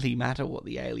really matter what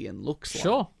the alien looks like.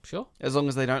 Sure. As long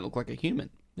as they don't look like a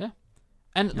human. Yeah.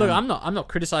 And look, I'm not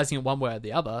criticizing it one way or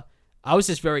the other. I was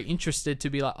just very interested to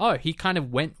be like, oh, he kind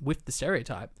of went with the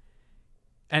stereotype.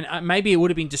 And maybe it would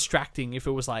have been distracting if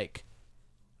it was like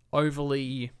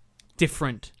overly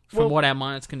different from what our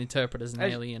minds can interpret as an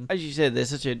alien. As you said, there's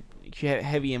such a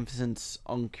heavy emphasis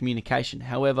on communication.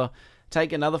 However,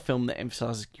 take another film that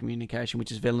emphasizes communication,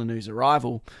 which is Villeneuve's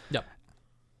Arrival. Yep.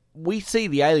 We see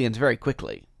the aliens very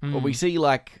quickly. Or we see,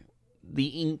 like, the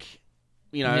ink,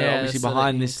 you know, obviously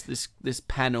behind this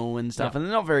panel and stuff. And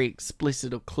they're not very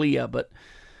explicit or clear, but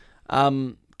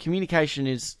communication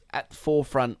is at the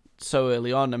forefront so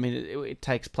early on. I mean, it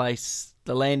takes place,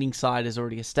 the landing site is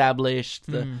already established,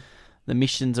 the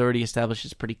mission's already established.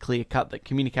 It's pretty clear cut that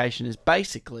communication is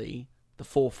basically the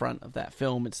forefront of that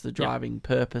film. It's the driving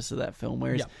purpose of that film.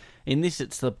 Whereas in this,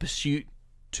 it's the pursuit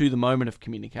to the moment of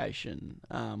communication.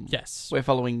 Yes. We're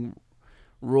following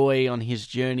Roy on his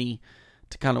journey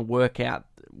to kind of work out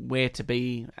where to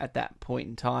be at that point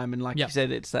in time. And like you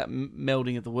said, it's that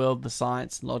melding of the world, the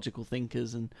science and logical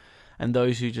thinkers and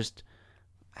those who just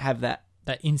have that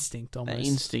instinct almost. That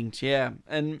instinct, yeah.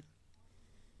 And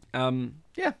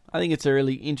I think it's a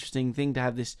really interesting thing to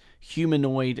have this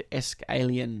humanoid-esque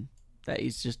alien that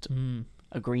is just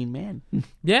a green man.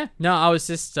 Yeah, no, I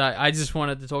just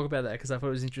wanted to talk about that because I thought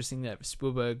it was interesting that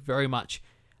Spielberg very much,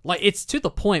 like, it's to the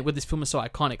point where this film is so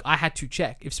iconic, I had to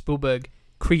check if Spielberg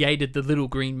created the little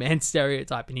green man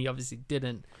stereotype, and he obviously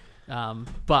didn't.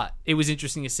 But it was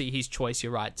interesting to see his choice,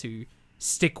 you're right, to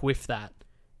stick with that,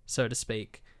 so to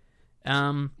speak.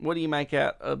 What do you make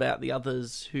out about the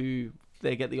others who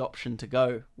they get the option to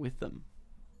go with them?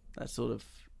 That sort of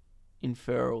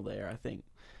inferral there, I think.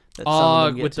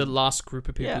 With the last group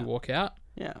of people who walk out?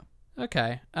 Yeah.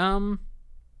 Okay. Well,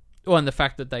 and the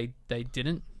fact that they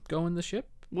didn't go in the ship?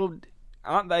 Well,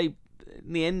 aren't they...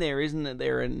 In the end there, isn't it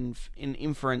there an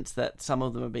inference that some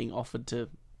of them are being offered to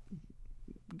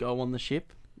go on the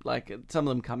ship. Like, some of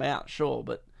them come out, sure,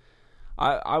 but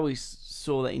I always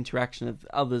saw the interaction of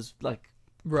others, like,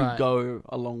 could go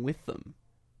along with them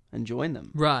and join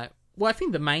them. Right. Well, I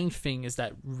think the main thing is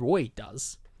that Roy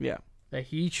does. Yeah. That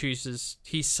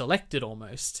he's selected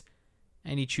almost,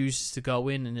 and he chooses to go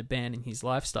in and abandon his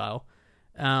lifestyle.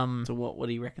 So what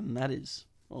do you reckon that is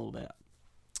all about?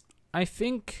 I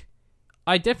think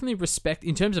I definitely respect,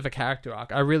 in terms of a character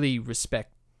arc, I really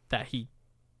respect that he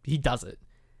does it.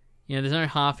 You know, there's no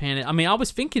half-handed... I mean, I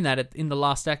was thinking that in the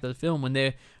last act of the film, when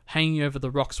they're hanging over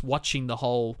the rocks watching the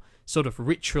whole sort of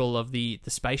ritual of the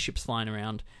spaceships flying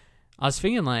around, I was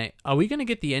thinking, like, are we going to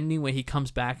get the ending where he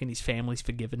comes back and his family's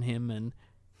forgiven him? And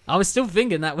I was still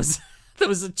thinking there was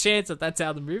a chance that that's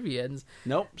how the movie ends.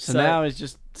 Nope. So now he's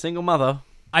just single mother.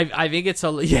 I think it's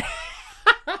yeah.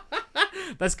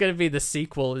 That's going to be the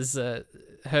sequel, is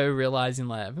her realizing,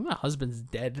 like, I think my husband's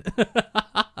dead.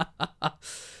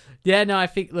 Yeah, no, I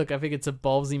think it's a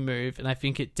ballsy move, and I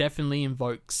think it definitely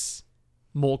invokes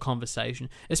more conversation,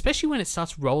 especially when it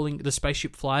starts rolling, the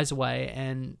spaceship flies away,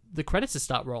 and the credits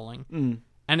start rolling.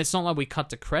 And it's not like we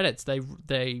cut to credits.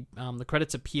 The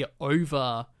credits appear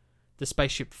over the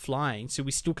spaceship flying, so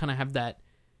we still kind of have that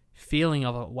feeling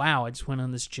of, wow, I just went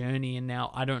on this journey, and now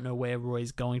I don't know where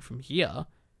Roy's going from here.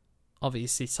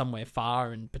 Obviously, somewhere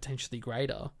far and potentially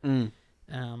greater.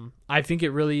 I think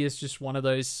it really is just one of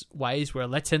those ways where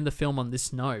let's end the film on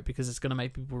this note, because it's going to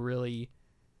make people really,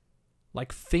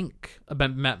 like, think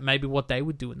about maybe what they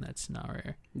would do in that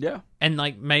scenario. Yeah. And,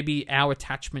 like, maybe our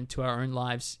attachment to our own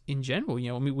lives in general. You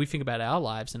know, I mean, we think about our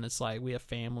lives, and it's like we have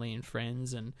family and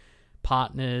friends and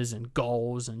partners and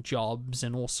goals and jobs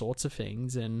and all sorts of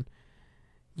things. And,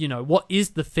 you know, what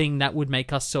is the thing that would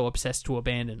make us so obsessed to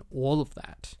abandon all of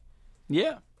that?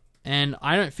 Yeah. And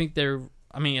I don't think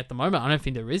at the moment, I don't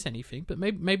think there is anything, but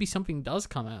maybe something does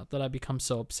come out that I become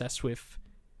so obsessed with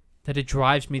that it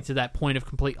drives me to that point of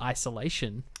complete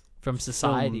isolation from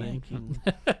society.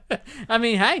 I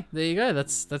mean, hey, there you go.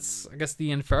 That's I guess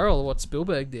the unfurl of what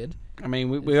Spielberg did. I mean,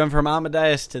 we went from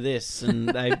Amadeus to this, and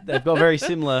they've got very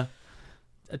similar.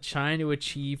 Trying to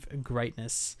achieve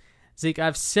greatness. Zeke, I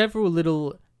have several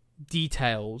little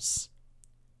details,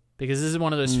 because this is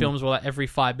one of those films where, like, every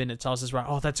 5 minutes I was just like,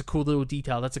 oh, that's a cool little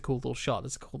detail, that's a cool little shot,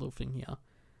 that's a cool little thing here.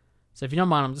 So if you don't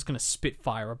mind, I'm just going to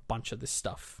spitfire a bunch of this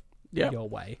stuff your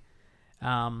way.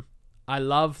 I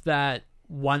love that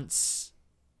once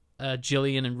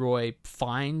Gillian and Roy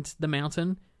find the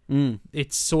mountain,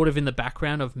 it's sort of in the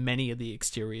background of many of the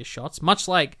exterior shots, much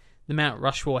like the Mount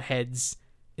Rushmore heads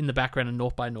in the background of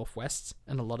North by Northwest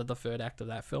and a lot of the third act of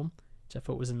that film, which I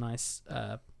thought was a nice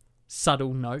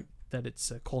subtle note that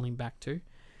it's calling back to.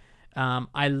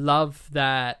 I love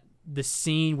that the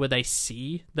scene where they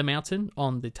see the mountain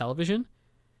on the television,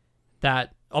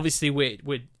 that obviously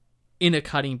we're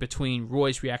intercutting between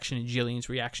Roy's reaction and Gillian's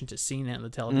reaction to seeing that on the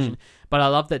television, but I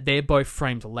love that they're both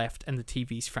framed left and the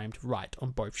TV's framed right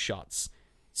on both shots.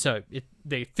 So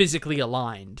they're physically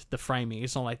aligned, the framing.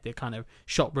 It's not like they're kind of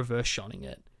reverse shotting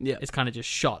it. Yeah. It's kind of just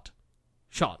shot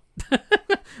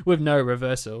with no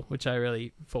reversal, which I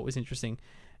really thought was interesting.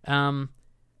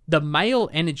 The male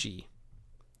energy,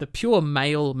 the pure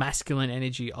male masculine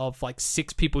energy of, like,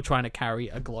 6 people trying to carry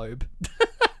a globe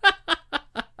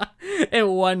in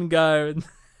one go,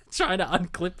 trying to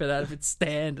unclip it out of its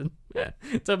stand, and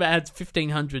it's about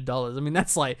 $1,500. I mean,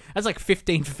 that's like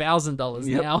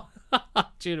 $15,000 now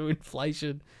due to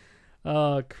inflation.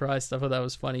 Oh Christ! I thought that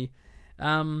was funny.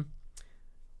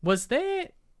 Was there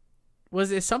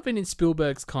something in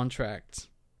Spielberg's contract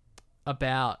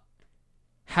about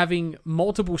having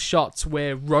multiple shots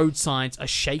where road signs are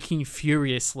shaking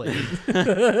furiously?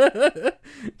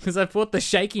 Because I thought the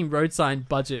shaking road sign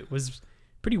budget was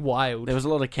pretty wild. There was a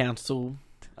lot of council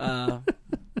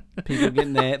people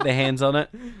getting their hands on it.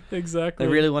 Exactly.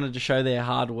 They really wanted to show their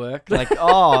hard work. Like,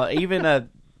 even a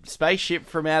spaceship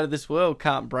from out of this world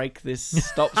can't break this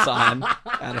stop sign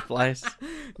out of place.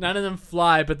 None of them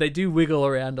fly, but they do wiggle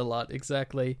around a lot.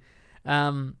 Exactly.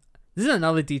 This is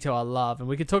another detail I love, and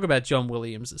we could talk about John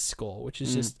Williams' score, which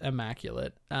is just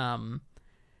immaculate.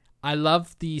 I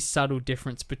love the subtle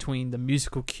difference between the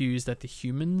musical cues that the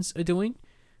humans are doing,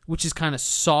 which is kind of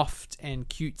soft and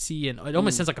cutesy, and it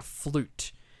almost sounds like a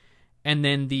flute. And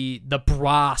then the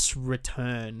brass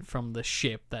return from the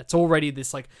ship that's already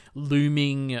this, like,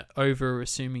 looming,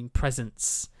 over-assuming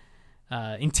presence,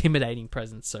 intimidating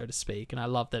presence, so to speak. And I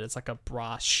love that it's like a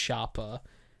brass, sharper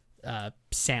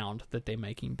sound that they're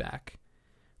making back,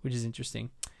 which is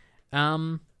interesting.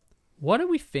 What do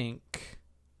we think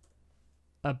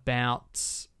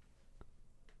about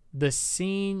the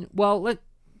scene? Well,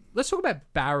 let's talk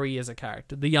about Barry as a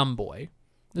character, the young boy.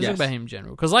 Let's talk about him in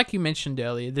general. Because like you mentioned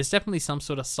earlier, there's definitely some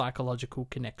sort of psychological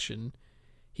connection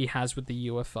he has with the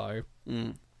UFO.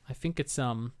 I think it's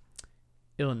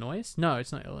Illinois? No,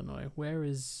 it's not Illinois. Where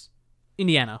is...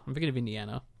 Indiana. I'm thinking of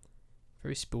Indiana.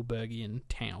 Very Spielbergian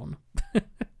town.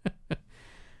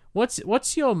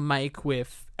 What's your make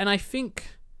with... And I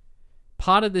think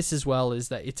part of this as well is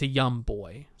that it's a young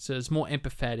boy. So it's more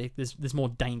empathetic. There's more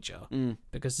danger.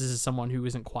 Because this is someone who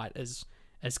isn't quite as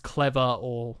clever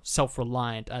or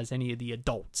self-reliant as any of the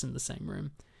adults in the same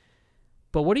room.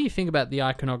 But what do you think about the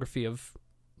iconography of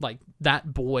like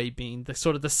that boy being the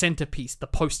sort of the centerpiece, the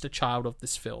poster child of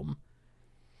this film?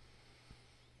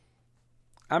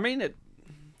 I mean, it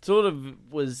sort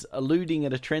of was alluding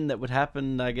at a trend that would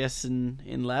happen, I guess,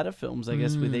 in latter films, I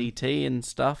guess, with E.T. and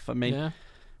stuff. I mean,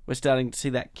 we're starting to see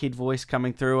that kid voice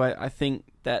coming through. I think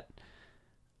that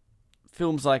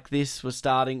films like this were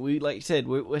starting, like you said,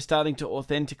 we're starting to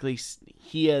authentically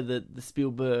hear the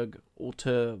Spielberg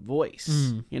auteur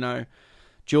voice. You know,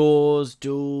 Jaws,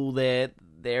 Duel, they're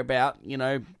about, you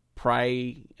know,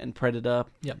 Prey and Predator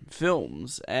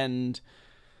films, and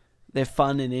they're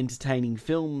fun and entertaining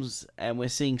films, and we're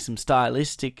seeing some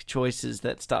stylistic choices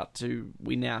that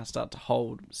we now start to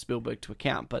hold Spielberg to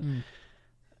account. But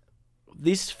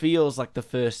this feels like the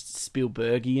first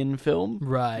Spielbergian film.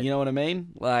 Right. You know what I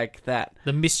mean? Like that.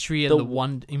 The mystery and the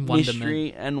wonderment.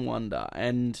 Mystery and wonder.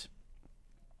 And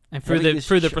through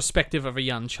the perspective of a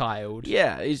young child.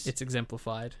 Yeah. It's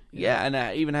exemplified. Yeah,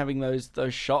 and even having those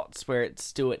shots where it's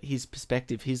still at his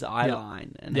perspective, his eye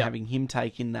line, and having him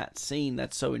take in that scene,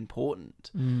 that's so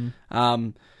important.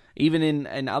 Even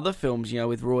in other films, you know,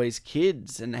 with Roy's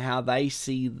kids and how they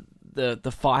see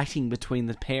the fighting between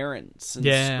the parents and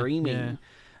screaming.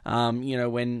 You know,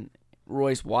 when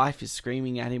Roy's wife is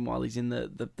screaming at him while he's in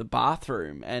the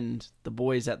bathroom and the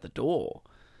boy's at the door,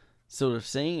 sort of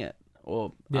seeing it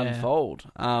or unfold.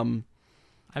 I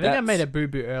think I made a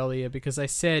boo-boo earlier because I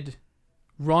said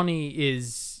Ronnie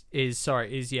is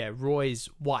Roy's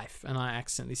wife, and I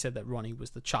accidentally said that Ronnie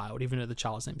was the child, even though the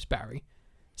child's name's Barry.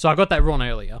 So I got that wrong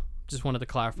earlier. Just wanted to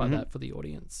clarify that for the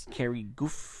audience. Carrie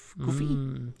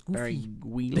Goofy. Barry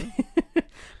Wheeler.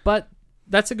 But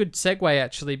that's a good segue,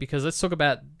 actually, because let's talk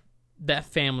about that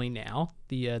family now,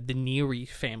 the Neary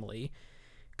family,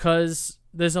 because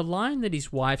there's a line that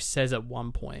his wife says at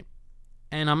one point,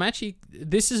 and I'm actually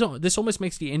this almost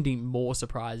makes the ending more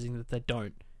surprising that they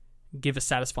don't give a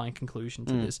satisfying conclusion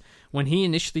to this. When he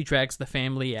initially drags the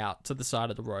family out to the side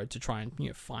of the road to try and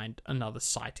find another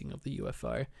sighting of the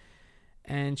UFO,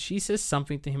 and she says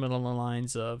something to him along the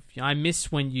lines of, "I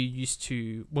miss when we used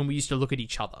to look at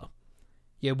each other.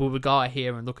 Yeah, we would go out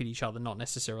here and look at each other, not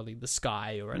necessarily the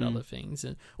sky or at other things,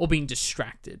 or being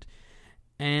distracted."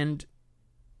 And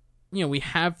we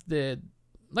have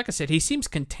like I said, he seems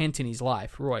content in his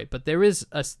life, Roy, but there is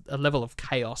a level of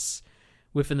chaos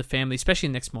within the family, especially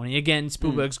the next morning. Again,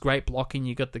 Spielberg's great blocking.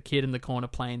 You got the kid in the corner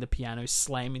playing the piano,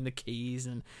 slamming the keys,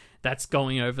 and that's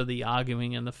going over the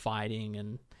arguing and the fighting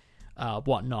and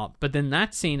whatnot. But then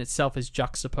that scene itself is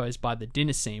juxtaposed by the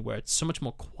dinner scene, where it's so much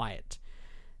more quiet.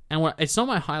 And it's not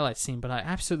my highlight scene, but I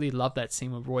absolutely love that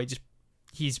scene where Roy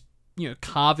he's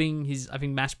carving his, I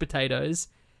think, mashed potatoes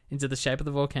into the shape of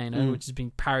the volcano, which is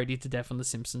being parodied to death on The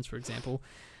Simpsons, for example.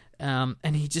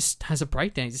 And he just has a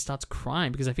breakdown. He just starts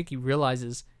crying because I think he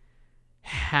realizes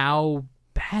how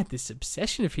bad this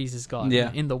obsession of his has gotten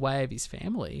in the way of his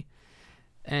family.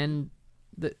 And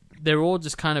they're all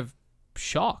just kind of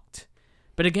shocked.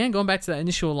 But again, going back to that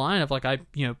initial line of like, I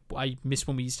miss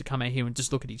when we used to come out here and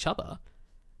just look at each other.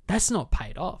 That's not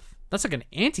paid off. That's like an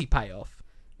anti-payoff.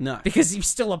 No. Because he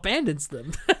still abandons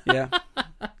them. Yeah.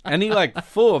 And he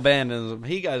full abandons them.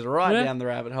 He goes right down the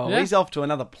rabbit hole. Yeah. He's off to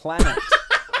another planet.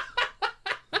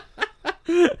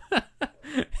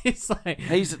 It's like,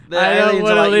 the aliens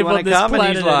are like, you want to come?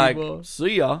 And he's like, anymore.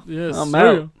 See ya. Yeah, I'm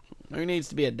out. Who needs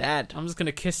to be a dad? I'm just going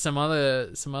to kiss some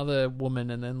other woman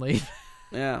and then leave.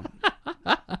 Yeah.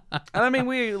 And I mean,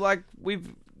 we've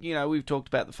talked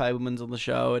about the Fabelmans on the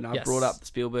show, and I brought up the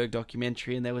Spielberg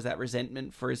documentary, and there was that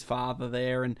resentment for his father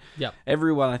there, and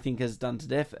everyone, I think, has done to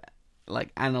death,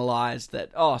 analysed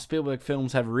that, Spielberg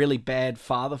films have really bad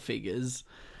father figures,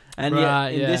 and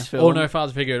yet in this film... Or no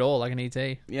father figure at all, like an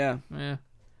E.T. Yeah. Yeah.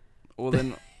 Or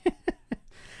then...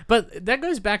 But that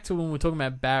goes back to when we're talking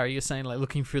about Barry, you're saying,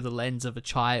 looking through the lens of a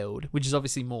child, which is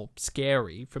obviously more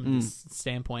scary from this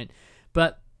standpoint,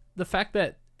 but the fact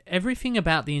that everything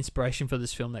about the inspiration for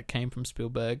this film that came from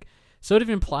Spielberg sort of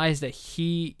implies that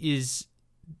he is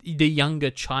the younger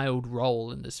child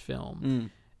role in this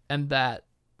film. And that,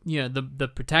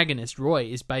 the protagonist, Roy,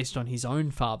 is based on his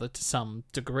own father to some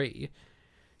degree.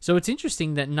 So it's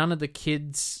interesting that none of the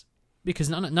kids because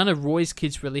none of Roy's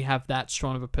kids really have that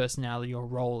strong of a personality or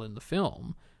role in the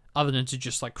film, other than to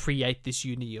just like create this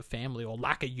unity of family or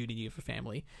lack a unity of a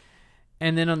family.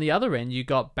 And then on the other end, you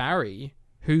got Barry,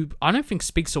 who I don't think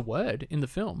speaks a word in the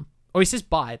film. Or he says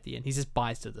bye at the end. He says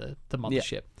bye to the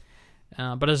mothership.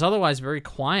 Yeah. But is otherwise very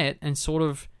quiet and sort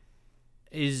of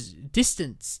is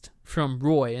distanced from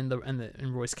Roy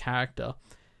and Roy's character.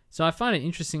 So I find it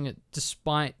interesting that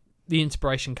despite the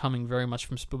inspiration coming very much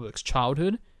from Spielberg's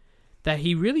childhood, that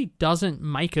he really doesn't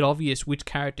make it obvious which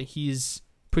character he is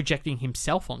projecting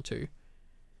himself onto.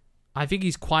 I think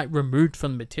he's quite removed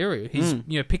from the material. He's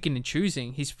picking and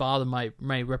choosing. His father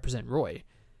may represent Roy,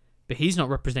 but he's not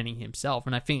representing himself.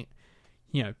 And I think,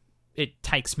 it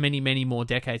takes many, many more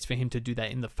decades for him to do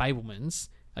that in The Fabelmans.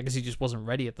 I guess he just wasn't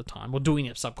ready at the time, or doing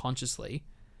it subconsciously.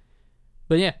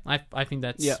 But yeah, I think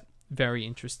that's very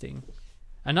interesting.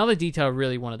 Another detail I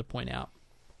really wanted to point out,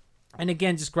 and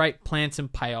again, just great plants and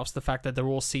payoffs, the fact that they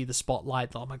all see the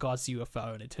spotlight, oh my god, it's a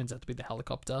UFO, and it turns out to be the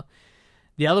helicopter.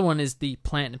 The other one is the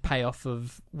plant and payoff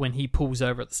of when he pulls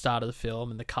over at the start of the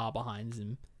film and the car behind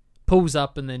him pulls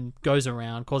up and then goes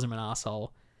around, calls him an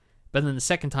asshole. But then the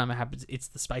second time it happens, it's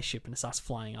the spaceship and it starts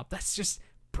flying up. That's just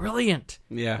brilliant.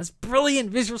 Yeah. That's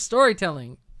brilliant visual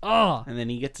storytelling. Oh. And then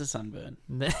he gets a sunburn.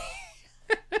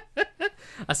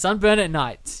 A sunburn at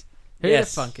night. Who'd have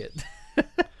thunk it?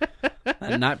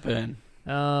 A night burn.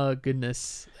 Oh,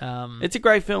 goodness. It's a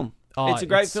great film. It's a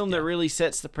great film that yeah. really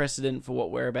sets the precedent for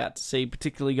what we're about to see,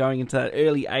 particularly going into that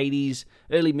early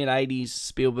mid-80s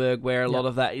Spielberg, where a lot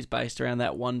of that is based around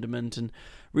that wonderment and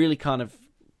really kind of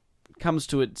comes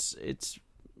to its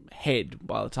head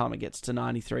by the time it gets to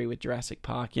 93 with Jurassic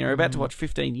Park. We're about to watch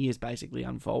 15 years basically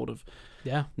unfold of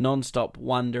non-stop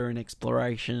wonder and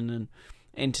exploration and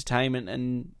entertainment,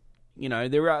 and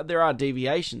there are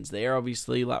deviations there,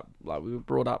 obviously, like we were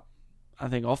brought up, I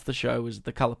think, off the show, was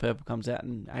The Colour Purple comes out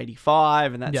in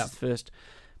 85, and that's his first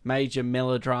major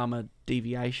melodrama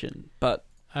deviation. But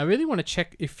I really want to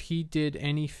check if he did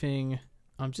anything.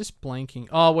 I'm just blanking.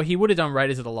 Oh, well, he would have done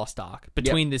Raiders of the Lost Ark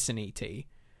between this and E.T.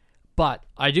 But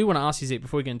I do want to ask you, Zeke,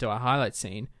 before we get into our highlight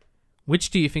scene,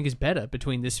 which do you think is better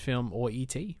between this film or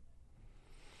E.T.?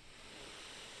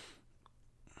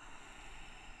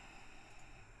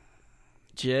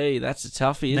 Gee, that's a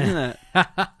toughie, isn't it?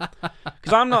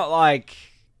 Because I'm not like...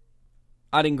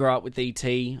 I didn't grow up with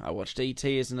E.T. I watched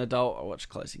E.T. as an adult. I watched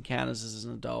Close Encounters as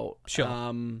an adult.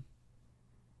 Sure.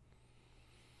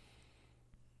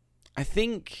 I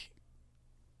think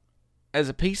as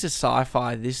a piece of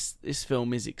sci-fi, this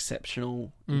film is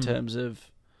exceptional in terms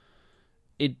of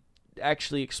it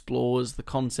actually explores the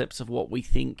concepts of what we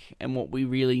think and what we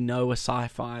really know a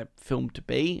sci-fi film to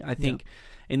be. I think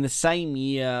in the same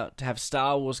year to have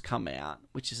Star Wars come out,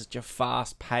 which is such a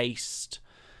fast-paced,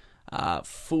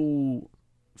 full,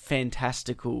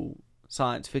 fantastical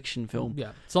science fiction film.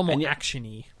 Yeah, it's a lot more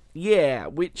action-y. Yeah,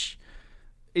 which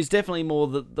is definitely more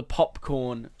the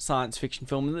popcorn science fiction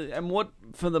film, and what,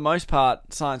 for the most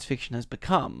part, science fiction has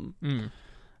become.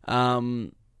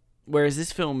 Whereas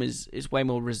this film is way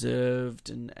more reserved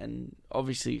and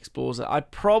obviously explores it. I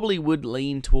probably would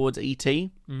lean towards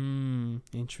E.T.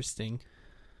 Interesting.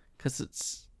 Because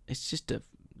it's just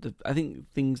I think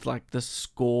things like the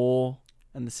score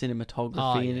and the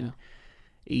cinematography in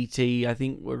E.T., I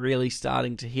think we're really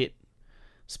starting to hit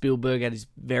Spielberg at his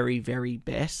very, very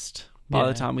best by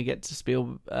the time we get to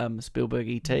Spielberg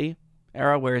E.T.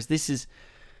 era, whereas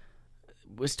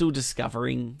we're still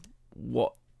discovering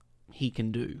what he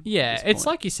can do. Yeah, it's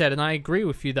like you said, and I agree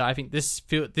with you that I think this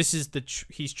is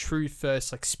his true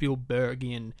first like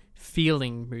Spielbergian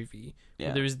feeling movie.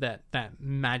 Yeah. There is that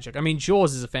magic. I mean,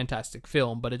 Jaws is a fantastic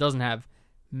film, but it doesn't have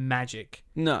magic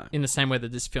in the same way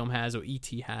that this film has, or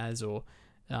E.T. has, or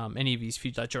any of his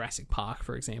future, like Jurassic Park,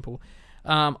 for example.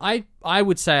 I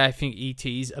would say I think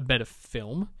E.T.'s a better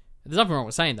film. There's nothing wrong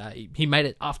with saying that. He made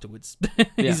it afterwards.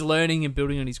 He's learning and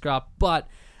building on his craft. But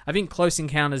I think Close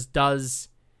Encounters does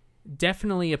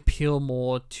definitely appeal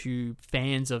more to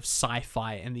fans of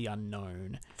sci-fi and the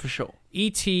unknown. For sure.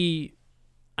 E.T.,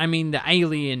 I mean, the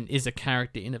alien is a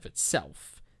character in of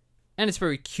itself. And it's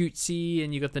very cutesy,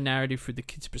 and you got the narrative through the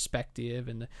kid's perspective,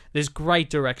 and there's great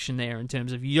direction there in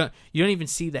terms of you don't even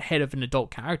see the head of an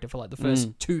adult character for like the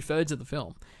first 2/3 of the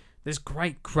film. There's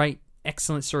great,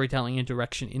 excellent storytelling and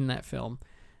direction in that film.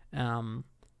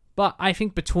 But I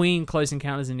think between Close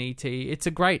Encounters and E.T., it's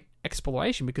a great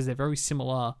exploration because they're very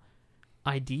similar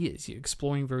ideas. You're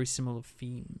exploring very similar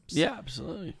themes. Yeah,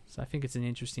 absolutely. So I think it's an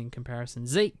interesting comparison.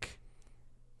 Zeke,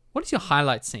 what is your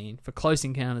highlight scene for Close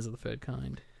Encounters of the Third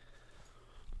Kind?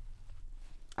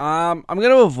 I'm going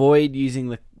to avoid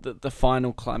using the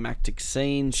final climactic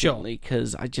scene, Sure. simply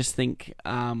because I just think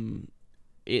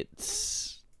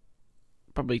it's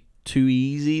probably too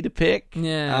easy to pick.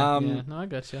 Yeah, no, I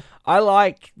gotcha. I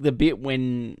like the bit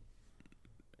when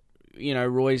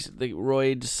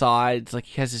Roy decides, like,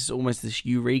 he has this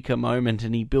eureka moment,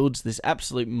 and he builds this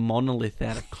absolute monolith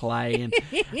out of clay,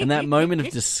 and that moment of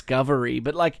discovery.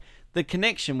 But like the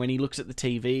connection when he looks at the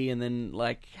TV and then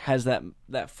like has that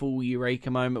full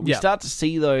eureka moment. We start to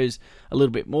see those a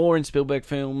little bit more in Spielberg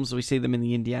films. We see them in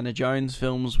the Indiana Jones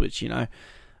films, which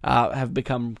have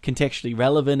become contextually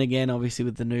relevant again, obviously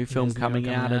with the new film coming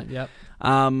out. Yep.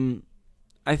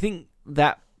 I think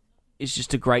that is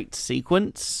just a great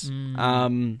sequence.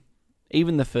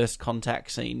 Even the first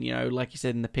contact scene, like you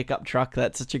said, in the pickup truck,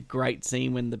 that's such a great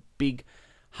scene when the big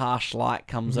harsh light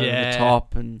comes over the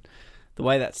top, and the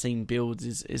way that scene builds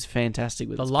is fantastic.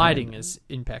 With the lighting is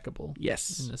impeccable.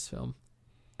 Yes, in this film.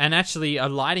 And actually,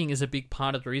 lighting is a big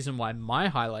part of the reason why my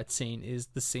highlight scene is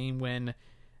the scene when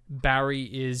Barry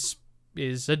is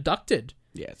abducted.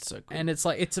 Yeah, it's so good. And it's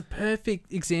a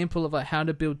perfect example of how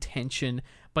to build tension,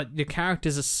 but the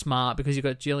characters are smart because you've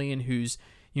got Gillian who's,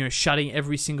 shutting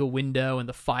every single window and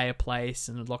the fireplace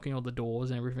and locking all the doors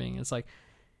and everything. It's like,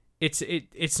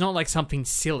 it's not like something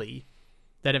silly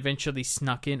that eventually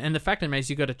snuck in. And the fact that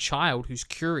you've got a child who's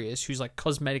curious, who's like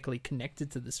cosmetically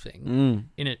connected to this thing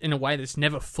in a way that's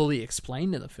never fully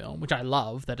explained in the film, which I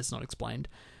love that it's not explained,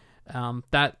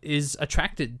 that is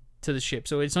attracted to the ship.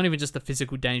 So it's not even just the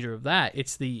physical danger of that,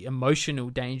 it's the emotional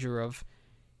danger of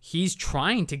he's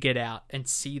trying to get out and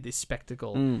see this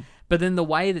spectacle. But then the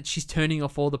way that she's turning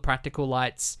off all the practical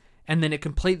lights, and then it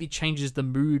completely changes the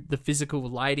mood, the physical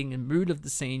lighting and mood of the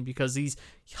scene, because these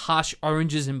harsh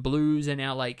oranges and blues are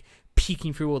now like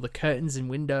peeking through all the curtains and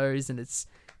windows, and it's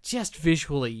just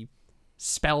visually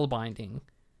spellbinding.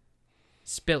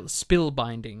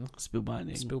 Spellbinding.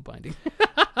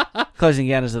 Closing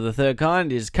Encounters of the Third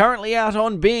Kind is currently out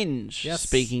on Binge. Yes.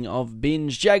 Speaking of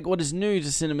Binge, Jake, what is new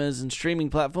to cinemas and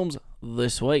streaming platforms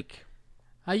this week?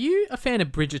 Are you a fan of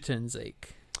Bridgerton,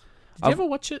 Zeke? Did you ever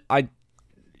watch it?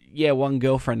 Yeah, one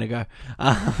girlfriend ago.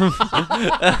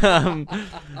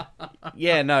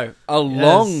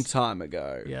 Long time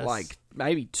ago. Yes. Like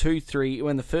maybe 2-3,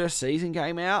 when the first season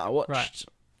came out, I watched... Right.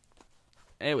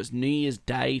 It was New Year's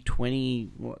Day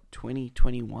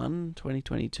 2021,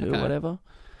 2022, whatever.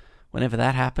 Whenever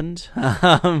that happened.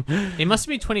 It must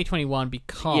be 2021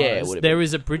 because there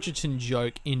is a Bridgerton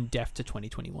joke in Death to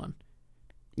 2021.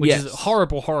 Which is a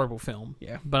horrible, horrible film.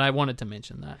 Yeah. But I wanted to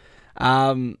mention that.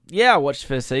 I watched the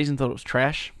first season, thought it was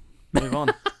trash. Move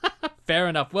on. Fair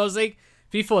enough. Well, Zeke,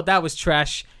 if you thought that was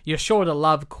trash, you're sure to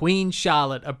love Queen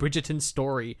Charlotte, A Bridgerton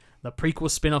Story, the prequel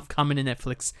spin-off coming to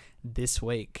Netflix this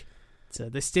week. So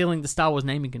they're stealing the Star Wars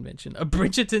naming convention. A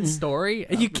Bridgerton Story?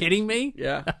 Are you kidding me?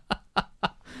 Yeah.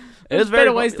 There's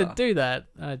better ways to do that.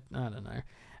 I don't know.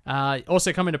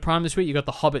 Also coming to Prime this week, you got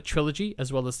the Hobbit trilogy,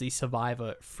 as well as the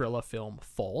Survivor thriller film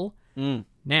Fall.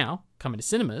 Now, coming to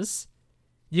cinemas,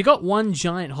 you got one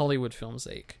giant Hollywood film,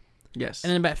 Zeke. Yes.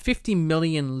 And then about 50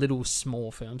 million little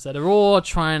small films that are all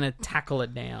trying to tackle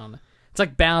it down. It's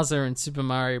like Bowser and Super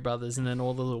Mario Brothers, and then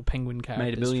all the little penguin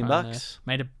characters. Made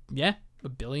 $1 billion.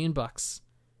 $1 billion.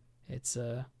 It's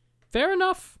fair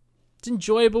enough. It's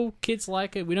enjoyable. Kids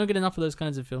like it. We don't get enough of those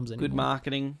kinds of films anymore. Good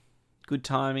marketing. Good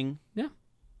timing. Yeah.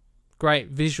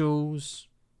 Great visuals.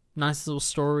 Nice little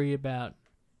story about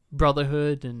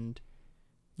brotherhood and,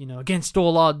 against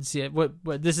all odds. Yeah,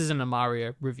 this isn't a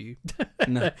Mario review.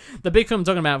 No. The big film I'm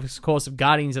talking about is, of course,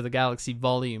 Guardians of the Galaxy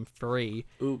Volume 3.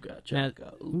 Ooga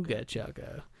chugga. Ooga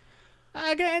chugga.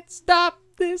 I can't stop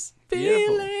this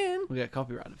feeling. Beautiful. We got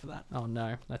copyrighted for that. Oh,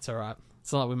 no. That's all right.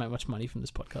 It's not like we make much money from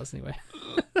this podcast anyway.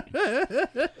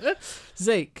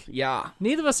 Zeke. Yeah.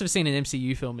 Neither of us have seen an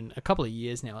MCU film in a couple of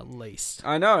years now, at least.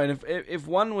 I know, and if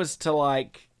one was to,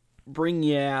 like, bring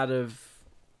you out of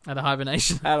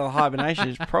hibernation,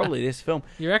 it's probably this film.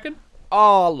 You reckon?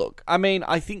 Oh, look, I mean,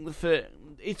 I think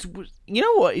it's, you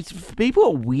know what, it's, people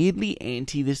are weirdly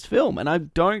anti this film, and I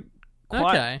don't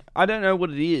I don't know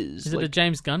what it is. Is it a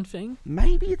James Gunn thing?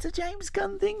 Maybe it's a James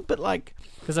Gunn thing, but like...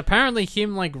 Because apparently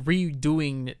him, like,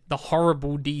 redoing the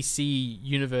horrible DC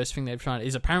universe thing they've tried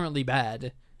is apparently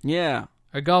bad. Yeah.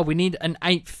 Oh, God, we need an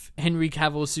 8th Henry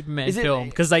Cavill Superman film.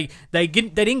 Because they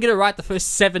didn't get it right the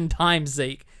first 7 times,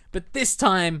 Zeke. But this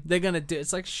time, they're going to do it.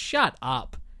 It's like, shut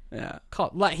up. Yeah.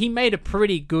 God, like, he made a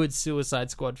pretty good Suicide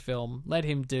Squad film. Let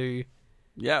him do...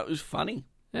 Yeah, it was funny.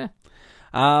 Yeah.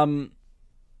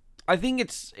 I think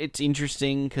it's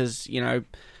interesting because,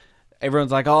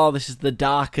 everyone's like, oh, this is the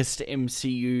darkest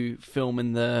MCU film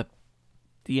in the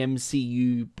the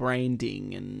MCU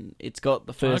branding, and it's got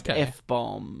the first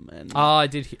F-bomb. And I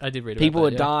did read about people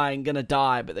that, are gonna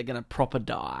die, but they're gonna proper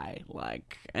die.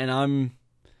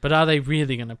 But are they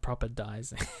really gonna proper die?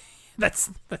 That's.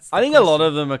 I think a lot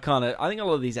of them are I think a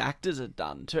lot of these actors are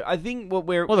done too. I think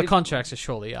the contracts are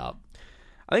surely up.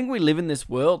 I think we live in this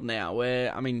world now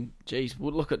where, geez,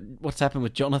 look at what's happened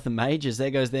with Jonathan Majors.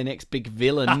 There goes their next big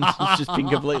villain. It's just been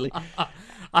completely.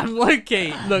 I'm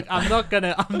low-key. Look, I'm not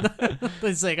gonna.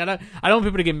 It's like I don't want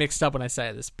people to get mixed up when I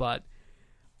say this, but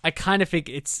I kind of think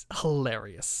it's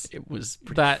hilarious. It was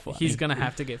that funny. He's gonna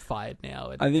have to get fired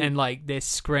now, and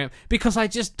they're because I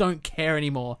just don't care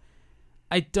anymore.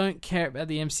 I don't care about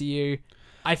the MCU.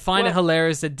 I find it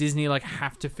hilarious that Disney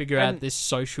have to figure out this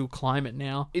social climate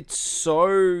now. It's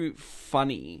so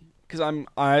funny because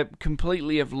I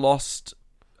completely have lost.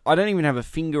 I don't even have a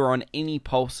finger on any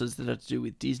pulses that are to do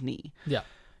with Disney. Yeah.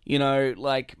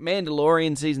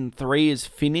 Mandalorian season 3 is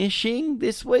finishing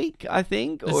this week, I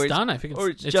think. It's done. I think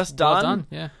it's just well done.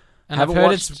 Yeah. And I've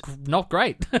heard it's not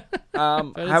great.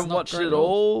 Haven't watched it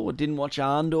all. Didn't watch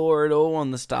Andor at all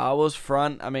on the Star Wars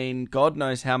front. God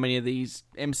knows how many of these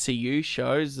MCU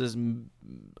shows.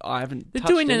 I haven't. They're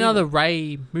doing another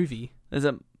Rey movie. Is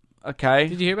it okay?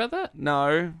 Did you hear about that?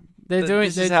 No.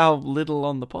 This is how little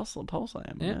on the pulse I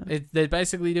am. Yeah. They're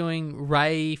basically doing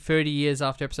Rey 30 years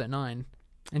after Episode 9,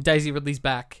 and Daisy Ridley's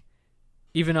back.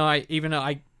 Even though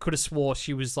I could have swore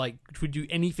she was would do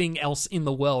anything else in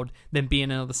the world than be in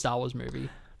another Star Wars movie.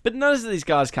 But notice that these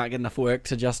guys can't get enough work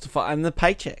to justify, and the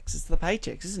paychecks. It's the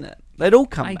paychecks, isn't it? They'd all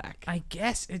come back. I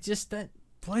guess it just that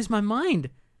blows my mind.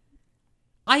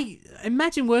 I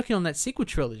imagine working on that sequel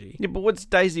trilogy. Yeah, but what's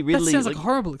Daisy Ridley? That sounds like a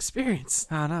horrible experience.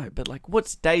 I know, but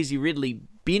what's Daisy Ridley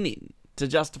been in to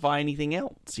justify anything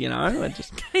else?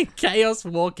 Chaos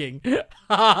walking.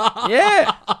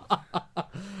 Yeah.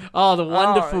 Oh, the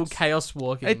wonderful chaos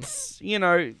walking. It's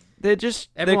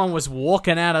everyone was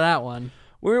walking out of that one.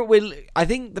 I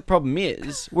think the problem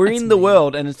is we're in the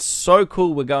world, and it's so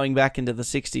cool. We're going back into the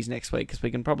 60s next week because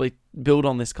we can probably build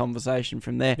on this conversation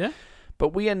from there. Yeah.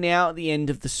 But we are now at the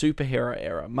end of the superhero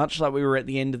era, much like we were at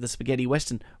the end of the spaghetti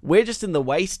western. We're just in the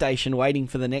way station waiting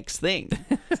for the next thing,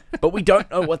 but we don't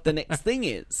know what the next thing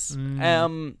is.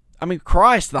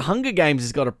 Christ, The Hunger Games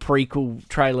has got a prequel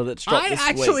trailer that's dropped this week. I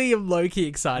actually am low-key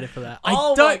excited for that. I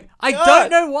God.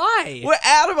 don't know why. We're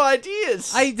out of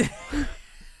ideas.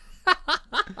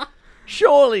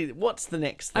 Surely, what's the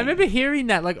next thing? I remember hearing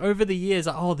that over the years.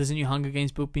 There's a new Hunger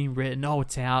Games book being written. Oh,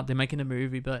 it's out. They're making a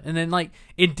movie, and then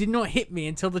it did not hit me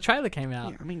until the trailer came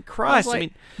out. Yeah, Christ.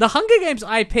 The Hunger Games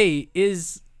IP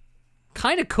is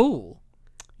kind of cool.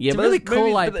 Yeah, it's a really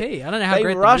cool IP. I don't know how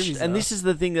great the movies are. And this is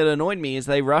the thing that annoyed me is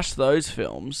they rushed those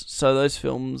films, so those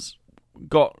films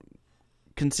got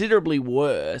considerably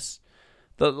worse.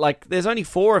 There's only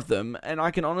 4 of them, and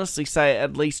I can honestly say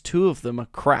at least 2 of them are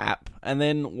crap, and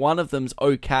then one of them's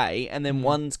okay, and then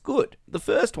one's good. The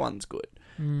first one's good,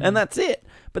 and that's it.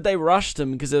 But they rushed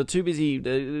them because they were too busy.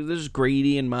 They're just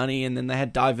greedy and money, and then they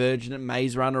had Divergent and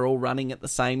Maze Runner all running at the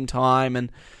same time, and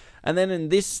then in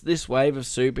this wave of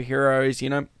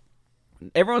superheroes,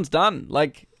 everyone's done.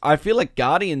 I feel like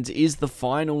Guardians is the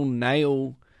final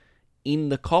nail in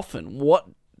the coffin. What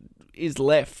is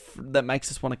left that makes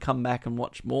us want to come back and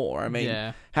watch more?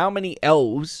 How many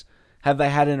L's have they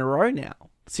had in a row now?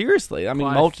 Seriously,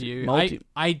 multi.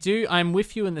 I'm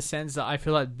with you in the sense that I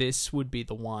feel like this would be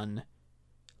the one.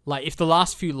 If the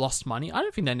last few lost money, I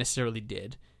don't think they necessarily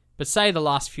did. But say the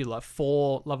last few,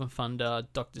 Thor, Love and Thunder,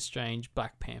 Doctor Strange,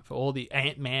 Black Panther, all the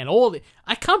Ant-Man,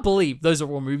 I can't believe those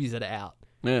are all movies that are out.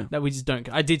 Yeah. That we just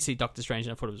don't. I did see Doctor Strange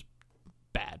and I thought it was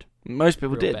bad. Most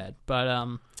people did. Bad. But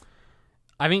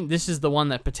I think this is the one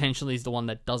that potentially is the one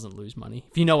that doesn't lose money,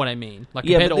 if you know what I mean.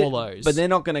 Compared to all those. But they're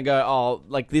not going to go,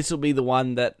 this will be the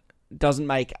one that doesn't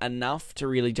make enough to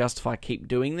really justify keep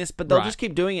doing this. But they'll just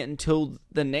keep doing it until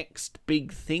the next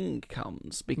big thing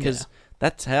comes, because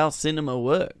that's how cinema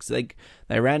works. They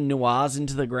ran noirs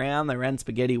into the ground. They ran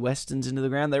spaghetti westerns into the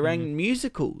ground. They ran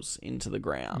musicals into the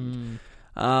ground.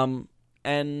 And,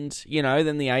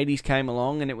 then the 80s came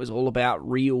along and it was all about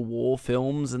real war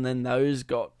films, and then those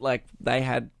got, they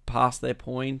had passed their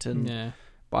point, and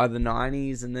by the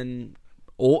 90s, and then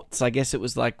aughts, I guess it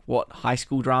was high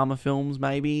school drama films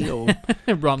maybe, or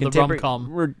the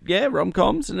rom-com. Yeah,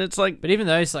 rom-coms, and it's But even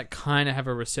those, kind of have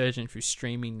a resurgence through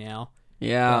streaming now.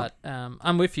 Yeah. But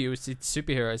I'm with you. It's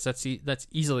superheroes. That's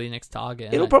easily the next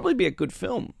target. It'll probably be a good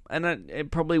film. And it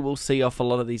probably will see off a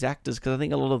lot of these actors because I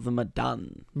think a lot of them are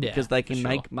done. Yeah, because they can for sure.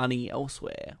 make money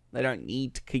elsewhere. They don't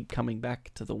need to keep coming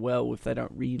back to the well if they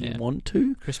don't really Yeah. want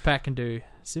to. Chris Pratt can do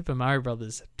Super Mario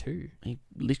Brothers 2. He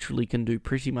literally can do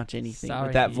pretty much anything Sorry,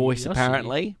 with that voice, Yoshi.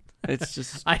 apparently. It's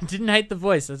just... I didn't hate the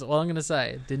voice. That's all I'm going to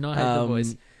say. Did not hate the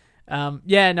voice.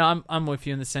 Yeah, no, I'm with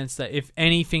you in the sense that if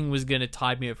anything was going to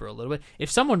tide me over a little bit, if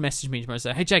someone messaged me tomorrow and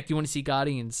said, "Hey, Jake, do you want to see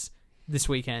Guardians this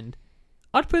weekend?"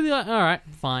 I'd probably be like, all right,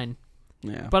 fine.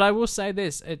 Yeah. But I will say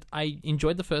this. I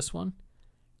enjoyed the first one.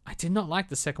 I did not like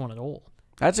the second one at all.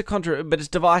 That's but it's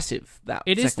divisive.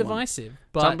 It is second one. divisive.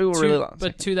 But Some people really like the But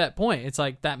second. to that point, it's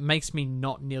like that makes me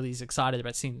not nearly as excited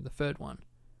about seeing the third one.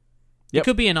 Yep. It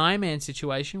could be an Iron Man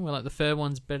situation where like the third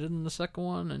one's better than the second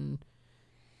one and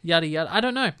yada yada. I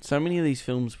don't know. So many of these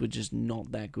films were just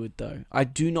not that good, though. I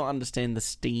do not understand the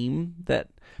steam that...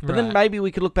 But then Right. maybe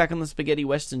we could look back on the spaghetti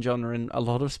western genre, and a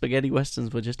lot of spaghetti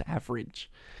westerns were just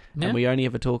average. Yeah. And we only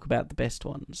ever talk about the best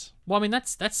ones. Well, I mean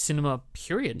that's cinema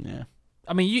period. Yeah.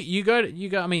 I mean you go.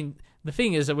 I mean the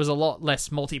thing is there was a lot less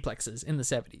multiplexes in the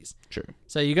 70s. True.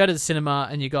 So you go to the cinema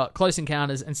and you got Close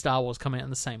Encounters and Star Wars coming out in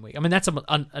the same week. I mean that's an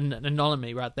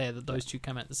anomaly right there that those two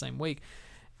come out the same week.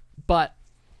 But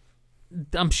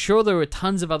I'm sure there were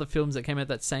tons of other films that came out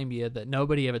that same year that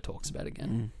nobody ever talks about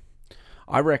again.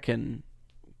 I reckon...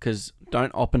 Because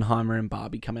don't Oppenheimer and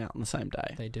Barbie come out on the same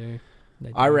day? They do.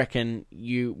 I reckon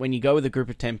when you go with a group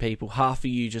of 10 people, half of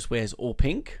you just wears all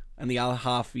pink, and the other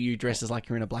half of you dresses like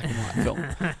you're in a black and white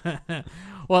film.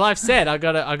 Well, I've said I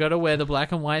gotta wear the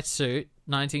black and white suit,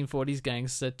 1940s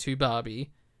gangster to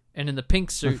Barbie, and in the pink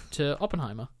suit to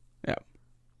Oppenheimer. Yeah.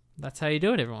 That's how you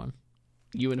do it, everyone.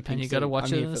 You in a pink And you suit. got to watch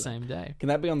I'm it here on the for that. same day. Can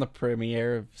that be on the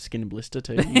premiere of Skin and Blister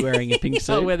too? You wearing a pink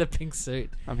suit? I'll wear the pink suit.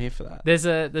 I'm here for that. There's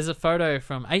a photo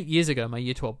from 8 years ago, my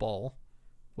year 12 ball,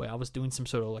 where I was doing some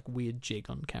sort of like weird jig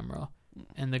on camera,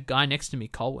 and the guy next to me,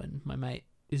 Colin, my mate,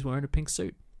 is wearing a pink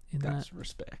suit. That's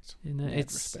respect. Mad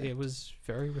respect. It was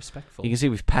very respectful. You can see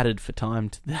we've padded for time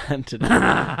today.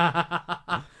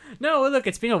 No, well, look,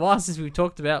 it's been a while since we've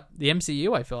talked about the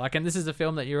MCU, I feel like, and this is a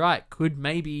film that you're right could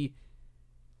maybe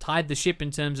tide the ship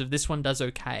in terms of this one does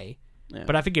okay. Yeah.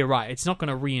 But I think you're right. It's not going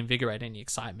to reinvigorate any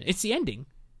excitement. It's the ending.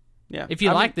 Yeah. If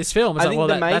you like this film, it's I like, think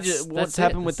well, what's that's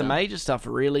happened it. with the major stuff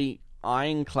really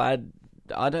ironclad.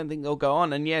 I don't think they'll go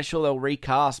on. And yeah, sure, they'll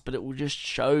recast, but it will just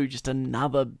show just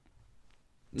another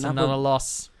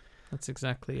loss. That's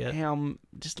exactly it.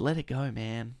 Just let it go,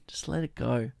 man. Just let it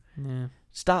go. Yeah.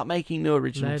 Start making new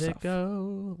original Let stuff. it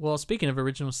go. Well, speaking of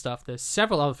original stuff, there's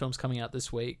several other films coming out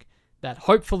this week that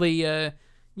hopefully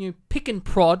pick and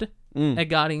prod at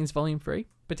Guardians Volume 3,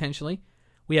 potentially.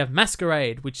 We have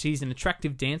Masquerade, which sees an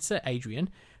attractive dancer, Adrian,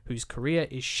 whose career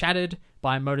is shattered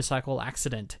by a motorcycle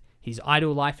accident. His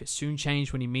idle life is soon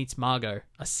changed when he meets Margot,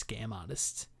 a scam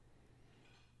artist.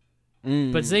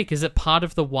 But Zeke, is it part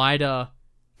of the wider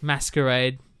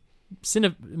Masquerade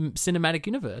cinematic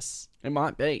universe? It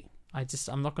might be.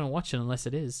 I'm not going to watch it unless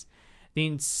it is. The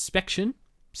Inspection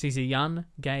sees a young,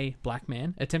 gay black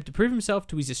man attempt to prove himself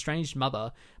to his estranged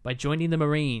mother by joining the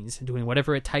Marines and doing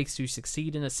whatever it takes to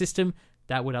succeed in a system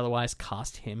that would otherwise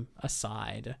cast him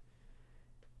aside.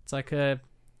 It's like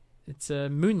it's a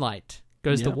Moonlight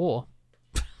goes to war.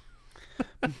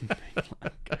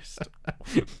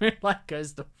 Moonlight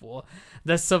goes to war.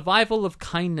 The Survival of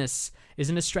Kindness is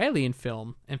an Australian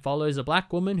film and follows a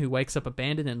black woman who wakes up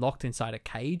abandoned and locked inside a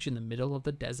cage in the middle of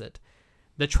the desert.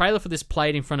 The trailer for this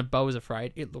played in front of Beau Was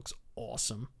Afraid. It looks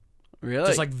awesome. Really?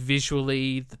 Just like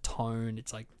visually, the tone,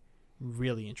 it's like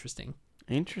really interesting.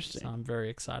 Interesting. So I'm very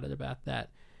excited about that.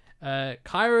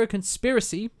 Cairo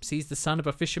Conspiracy sees the son of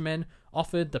a fisherman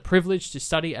offered the privilege to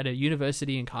study at a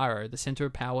university in Cairo, the center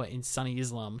of power in Sunni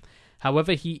Islam.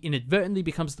 However, he inadvertently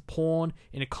becomes the pawn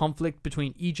in a conflict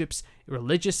between Egypt's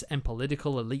religious and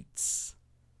political elites.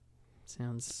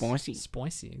 Sounds spicy.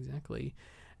 Spicy, exactly.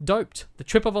 Doped, The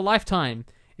Trip of a Lifetime,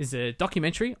 is a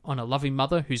documentary on a loving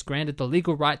mother who's granted the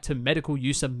legal right to medical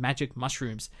use of magic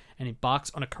mushrooms and embarks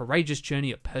on a courageous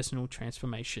journey of personal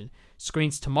transformation.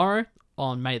 Screens tomorrow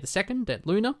on May the 2nd at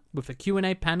Luna with a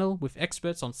Q&A panel with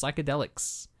experts on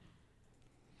psychedelics.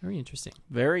 Very interesting.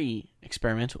 Very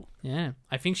experimental. Yeah.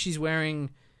 I think she's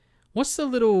wearing... What's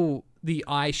the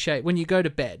eye shape when you go to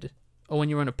bed or when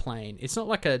you're on a plane? It's not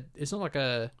like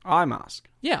a Eye mask.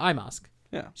 Yeah, eye mask.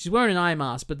 Yeah. She's wearing an eye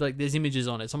mask, but like there's images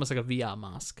on it. It's almost like a VR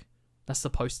mask. That's the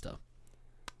poster.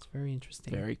 It's very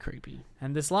interesting. Very creepy.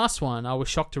 And this last one, I was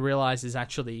shocked to realize is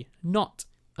actually not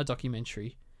a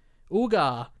documentary.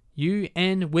 Uga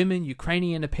UN Women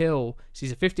Ukrainian Appeal.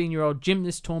 She's a 15-year-old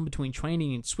gymnast torn between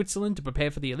training in Switzerland to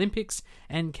prepare for the Olympics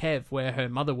and Kiev, where her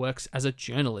mother works as a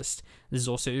journalist. There's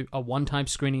also a one-time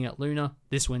screening at Luna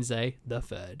this Wednesday, the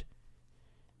 3rd.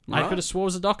 I could have swore it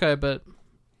was a doco, but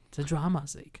it's a drama,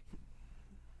 Zeke.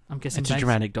 I'm guessing it's a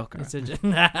dramatic doco.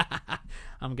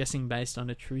 I'm guessing based on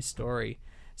a true story.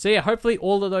 So yeah, hopefully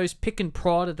all of those pick and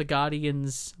prod at the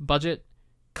Guardians budget,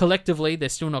 collectively, they're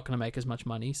still not going to make as much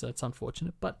money, so it's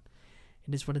unfortunate, but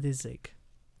it is what it is, Zeke.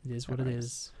 It is what it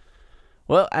is.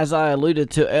 Well, as I alluded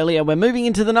to earlier, we're moving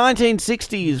into the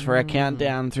 1960s for our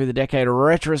countdown through the decade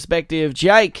retrospective.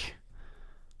 Jake,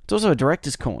 it's also a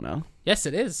director's corner. Yes,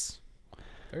 it is.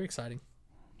 Very exciting.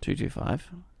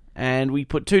 225. And we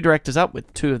put 2 directors up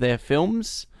with 2 of their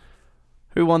films.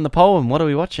 Who won the poll and what are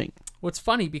we watching? Well, it's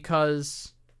funny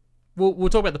because... We'll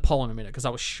talk about the poll in a minute because I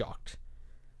was shocked.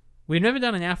 We've never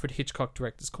done an Alfred Hitchcock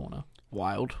Director's Corner.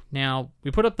 Wild. Now,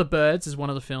 we put up The Birds as one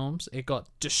of the films. It got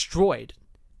destroyed.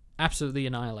 Absolutely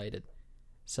annihilated.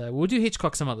 So we'll do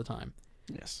Hitchcock some other time.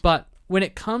 Yes. But when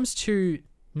it comes to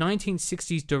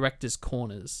 1960s Director's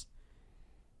Corners,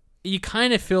 you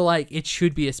kind of feel like it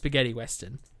should be a spaghetti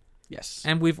western. Yes.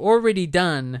 And we've already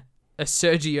done a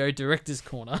Sergio Director's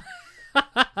Corner.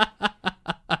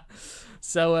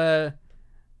 So,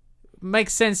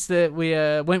 makes sense that we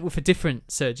went with a different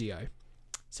Sergio.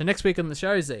 So next week on the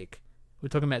show, Zeke, we're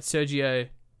talking about Sergio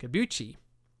Corbucci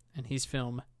and his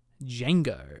film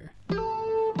Django.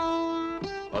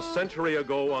 A century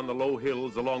ago on the low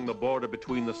hills along the border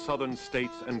between the southern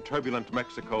states and turbulent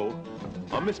Mexico,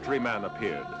 a mystery man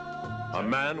appeared. A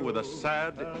man with a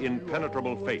sad,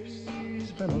 impenetrable face.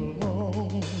 He's been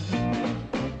alone.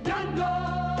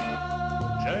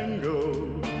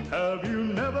 Django, have you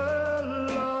never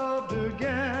loved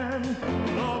again?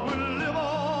 Love will live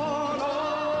on,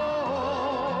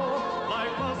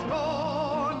 life must go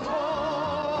on,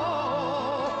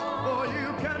 for you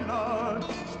cannot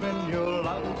spend your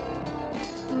life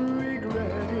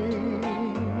regretting.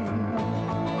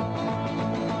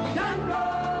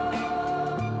 Django,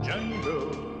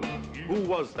 Who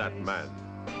was that man?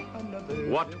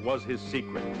 What was his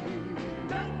secret?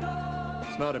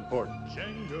 It's not important.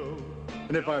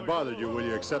 And if I bothered you, will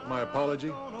you accept my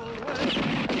apology?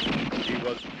 He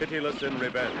was pitiless in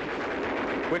revenge,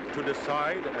 quick to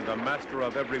decide and a master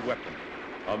of every weapon.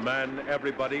 A man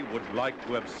everybody would like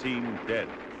to have seen dead.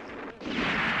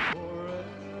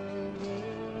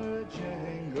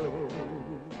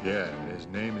 Yeah, his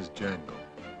name is Django.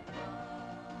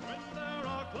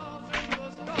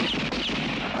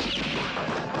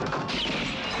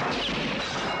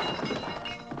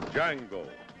 Django,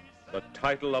 the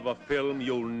title of a film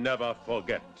you'll never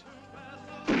forget.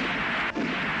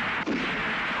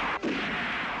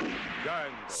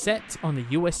 Set on the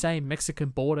USA-Mexican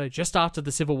border just after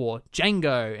the Civil War,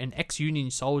 Django, an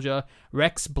ex-Union soldier,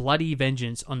 wreaks bloody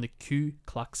vengeance on the Ku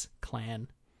Klux Klan.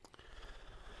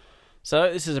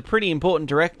 So this is a pretty important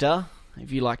director,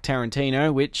 if you like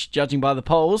Tarantino, which, judging by the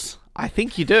polls, I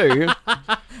think you do.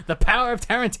 The power of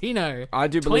Tarantino. I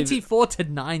do believe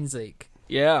 24-9, Zeke.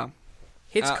 Yeah.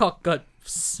 Hitchcock got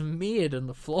smeared on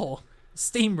the floor.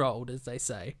 Steamrolled, as they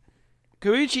say.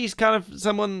 Corbucci's kind of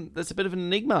someone that's a bit of an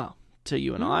enigma to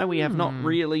you and I. We have not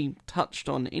really touched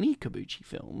on any Corbucci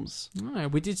films. No,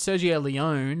 we did Sergio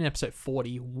Leone, episode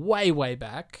 40, way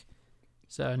back.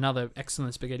 So another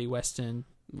excellent spaghetti western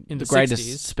in the greatest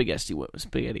 60s.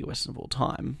 spaghetti western of all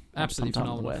time. Absolutely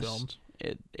Sometime in the phenomenal West.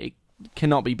 film. It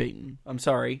cannot be beaten. I'm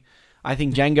sorry. I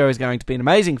think Django is going to be an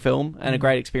amazing film and a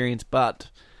great experience, but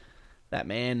that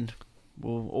man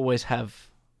will always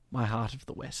have my heart of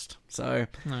the West. So,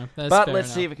 No, but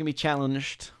let's see if it can be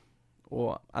challenged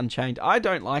or unchained. I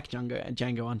don't like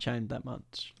Django Unchained that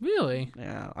much. Really?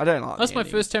 Yeah, I don't like. That's my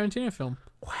first Tarantino film.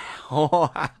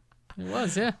 Wow. It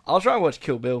was, yeah. I'll try and watch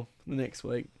Kill Bill next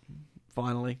week.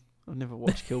 Finally, I've never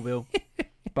watched Kill Bill,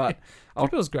 but Kill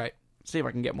Bill's great. See if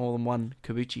I can get more than one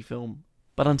Corbucci film.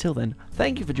 But until then,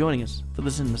 thank you for joining us for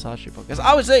the Cinema Sideshow podcast.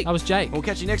 I was Zeke. I was Jake. We'll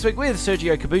catch you next week with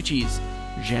Sergio Corbucci's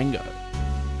Django.